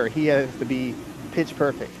room for error. He has to be pitch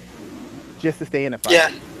perfect just to stay in a fight.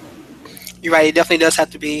 Yeah. You're right. It definitely does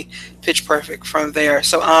have to be pitch perfect from there.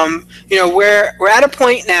 So, we're at a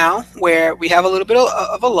point now where we have a little bit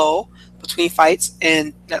of a lull between fights,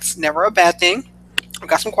 and that's never a bad thing. I've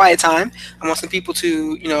got some quiet time. I want some people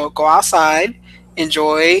to, go outside,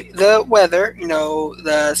 enjoy the weather.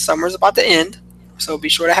 The summer's about to end, so be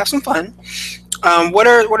sure to have some fun. What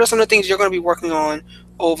are some of the things you're going to be working on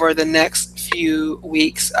over the next few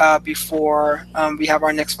weeks before we have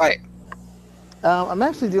our next fight? I'm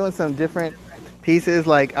actually doing some different pieces.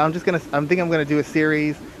 Like I'm gonna do a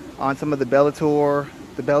series on some of the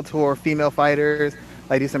Bellator female fighters.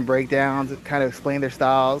 I do some breakdowns, kind of explain their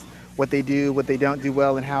styles, what they do, what they don't do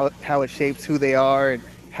well, and how it shapes who they are and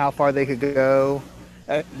how far they could go.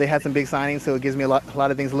 They had some big signings, so it gives me a lot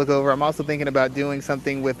of things to look over. I'm also thinking about doing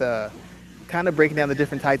something with kind of breaking down the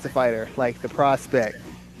different types of fighter, like the prospect,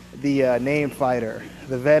 the named fighter,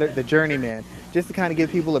 the journeyman, just to kind of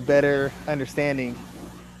give people a better understanding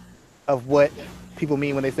of what people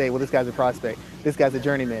mean when they say, well, this guy's a prospect, this guy's a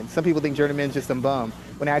journeyman. Some people think journeyman's just some bum,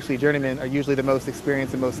 when actually journeymen are usually the most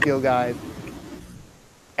experienced and most skilled guys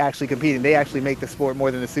actually competing. They actually make the sport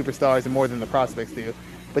more than the superstars and more than the prospects do.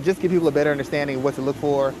 But just give people a better understanding of what to look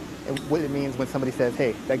for and what it means when somebody says,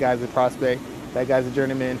 hey, that guy's a prospect, that guy's a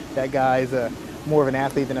journeyman, that guy's more of an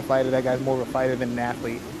athlete than a fighter, that guy's more of a fighter than an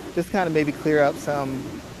athlete. Just kind of maybe clear up some,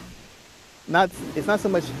 it's not so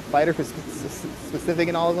much fighter specific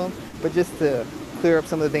in all of them, but just to clear up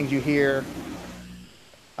some of the things you hear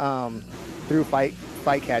through fight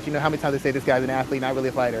catch. How many times they say this guy's an athlete, not really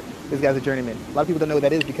a fighter, this guy's a journeyman. A lot of people don't know what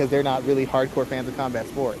that is because they're not really hardcore fans of combat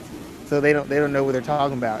sports. So they don't know what they're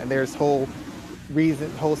talking about. And there's whole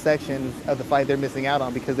sections of the fight they're missing out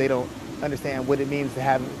on because they don't understand what it means to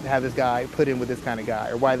have this guy put in with this kind of guy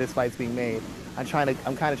or why this fight's being made. I'm kind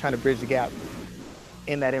of trying to bridge the gap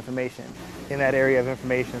in that information, in that area of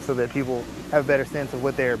information, so that people have a better sense of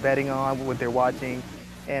what they're betting on, what they're watching,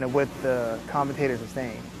 and what the commentators are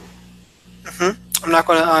saying. I'm not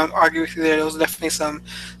going to argue with you there. Those are definitely some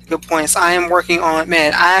good points. I am working on,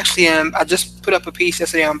 I just put up a piece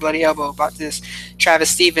yesterday on Bloody Elbow about this Travis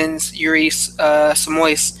Stevens, Yuri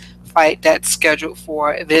Samois fight that's scheduled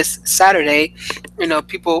for this Saturday.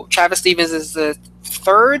 Travis Stevens is the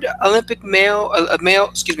third American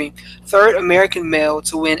male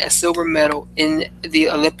to win a silver medal in the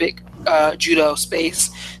Olympic judo space.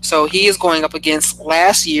 So he is going up against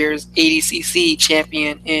last year's ADCC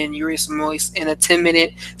champion in Yuri Samois in a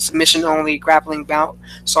 10-minute submission-only grappling bout.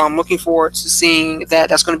 So I'm looking forward to seeing that.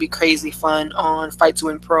 That's going to be crazy fun on Fight to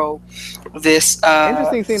Win Pro.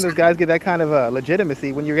 Interesting seeing those guys get that kind of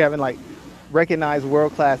legitimacy when you're having like recognized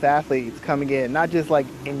world-class athletes coming in, not just like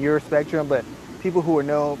in your spectrum, but people who are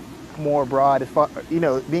known more broad. As far,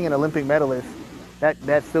 being an Olympic medalist,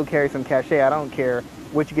 that still carries some cachet. I don't care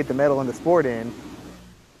what you get the medal in the sport in,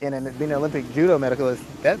 and being an Olympic judo medalist,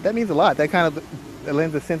 that means a lot. That kind of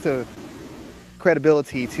lends a sense of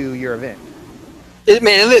credibility to your event. It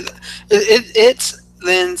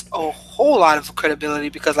lends a whole lot of credibility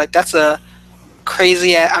because that's a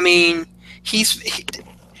crazy.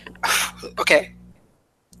 Okay.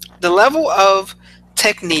 The level of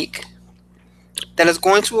technique that is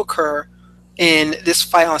going to occur in this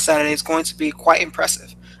fight on Saturday is going to be quite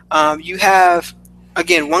impressive. You have,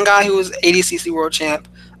 again, one guy who is ADCC world champ,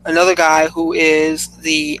 another guy who is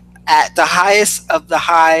the at the highest of the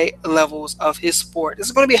high levels of his sport. This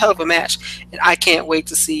is going to be a hell of a match, and I can't wait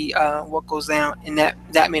to see what goes down in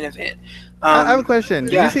that main event. I have a question.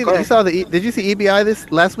 Did Yeah, you see? go You ahead. saw the? Did you see EBI this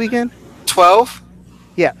last weekend? 12.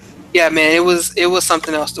 Yes. Yeah, man, it was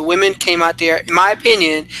something else. The women came out there. In my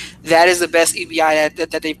opinion, that is the best EBI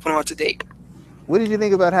that they've put on to date. What did you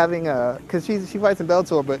think about having because she fights in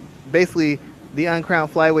Bellator, but basically the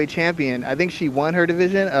uncrowned flyweight champion. I think she won her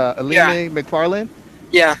division. Yeah, Alina McFarland.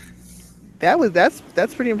 yeah,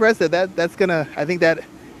 That's pretty impressive. That's gonna. I think that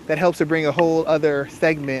helps her bring a whole other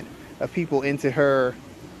segment of people into her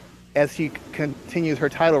as she continues her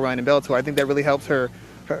title run in Bellator. I think that really helps her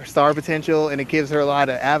star potential, and it gives her a lot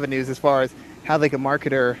of avenues as far as how they can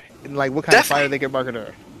market her and like what kind of fighter definitely. they can market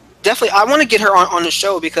her. Definitely, I want to get her on the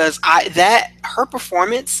show because her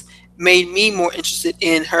performance made me more interested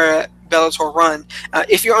in her Bellator run.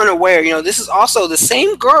 If you're unaware, this is also the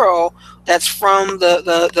same girl that's from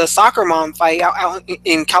the soccer mom fight out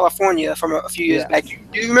in California from a few years back. Yes.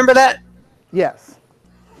 Do you remember that? Yes.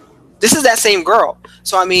 This is that same girl.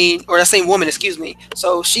 So I mean, or that same woman, excuse me.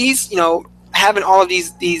 So she's having all of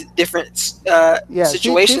these different Yeah, she's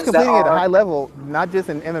situations that competing at a are high level, not just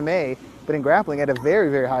in MMA, but in grappling at a very,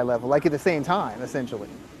 very high level, like at the same time, essentially.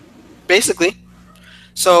 basically.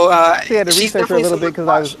 So I actually had to she's research her a definitely little bit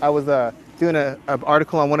someone to because watch. I was doing a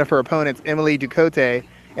article on one of her opponents, Emily Ducote,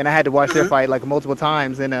 and I had to watch their Hmm. fight like multiple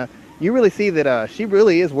times. And you really see that she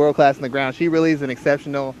really is world class on the ground. She really is an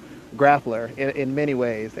exceptional grappler in many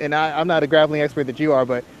ways. And I'm not a grappling expert that you are,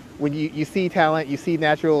 but when you see talent, you see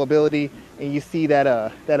natural ability, and you see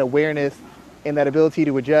that awareness and that ability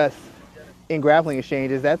to adjust in grappling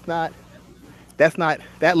exchanges, that's not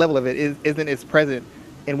that level of it isn't as present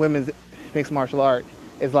in women's mixed martial art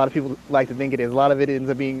as a lot of people like to think it is. A lot of it ends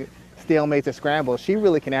up being stalemates or scrambles. She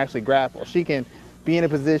really can actually grapple. She can be in a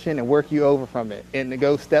position and work you over from it and to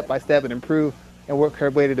go step by step and improve and work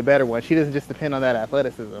her way to the better one. She doesn't just depend on that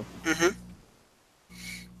athleticism. Hmm.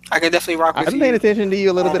 I can definitely rock I've with been paying you attention to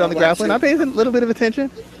you a little bit on on the that grappling. too. I'm paying a little bit of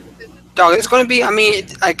attention. Dog, it's going to be. I mean,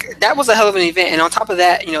 like that was a hell of an event, and on top of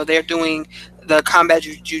that, they're doing the combat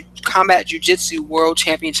jujitsu world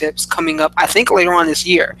championships coming up. I think later on this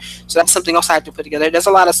year. So that's something else I have to put together. There's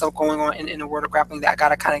a lot of stuff going on in the world of grappling that I got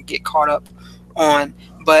to kind of get caught up on.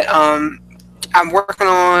 But I'm working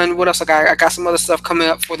on what else I got. I got some other stuff coming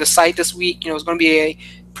up for the site this week. It's going to be a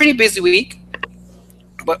pretty busy week.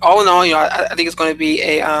 But all in all, I think it's going to be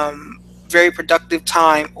a very productive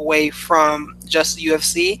time away from just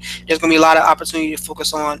UFC. There's going to be a lot of opportunity to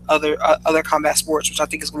focus on other combat sports, which I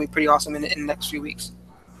think is going to be pretty awesome in the next few weeks.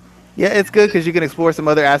 Yeah, it's good because you can explore some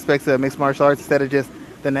other aspects of mixed martial arts instead of just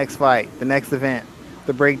the next fight, the next event,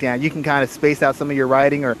 the breakdown. You can kind of space out some of your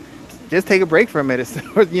writing or just take a break from it,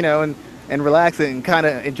 and relax and kind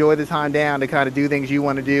of enjoy the time down to kind of do things you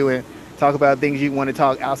want to do and talk about things you want to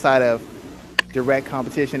talk outside of direct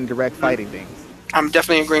competition, direct fighting things. I'm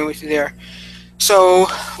definitely agreeing with you there. So,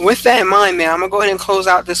 with that in mind, man, I'm going to go ahead and close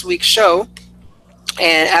out this week's show.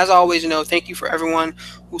 And as always, thank you for everyone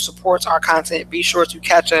who supports our content. Be sure to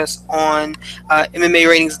catch us on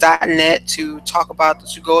MMAratings.net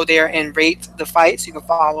to go there and rate the fights. You can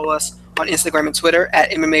follow us on Instagram and Twitter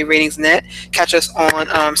at MMARatingsNet. Catch us on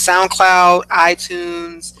SoundCloud,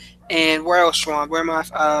 iTunes, and where else, Sean? Where am I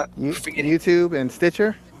forgetting? YouTube and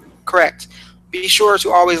Stitcher. Correct. Be sure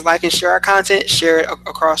to always like and share our content. Share it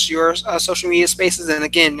across your social media spaces. And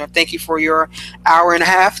again, thank you for your hour and a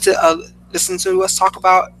half to listen to us talk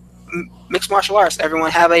about mixed martial arts. Everyone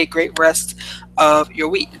have a great rest of your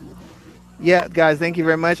week. Yeah, guys, thank you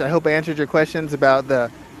very much. I hope I answered your questions about the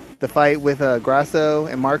fight with Grasso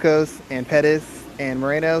and Marcos and Pettis and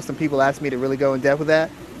Moreno. Some people asked me to really go in depth with that.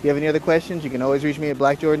 If you have any other questions, you can always reach me at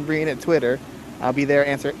Black Jordan Breen at Twitter. I'll be there to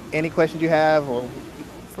answer any questions you have or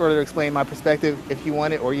further explain my perspective if you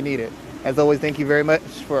want it or you need it. As always, thank you very much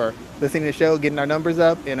for listening to the show, getting our numbers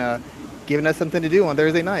up, and giving us something to do on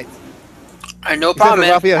Thursday nights. All right, no Except problem, for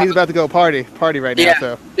man. Raphael, he's about to go party right now. Yeah,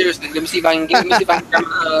 So, seriously. Let me see if I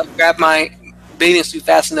can grab my bathing suit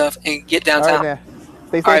fast enough and get all right, downtown. man.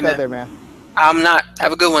 Stay safe All right, out man. there, man. I'm not.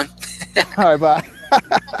 Have a good one. All right,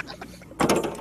 bye.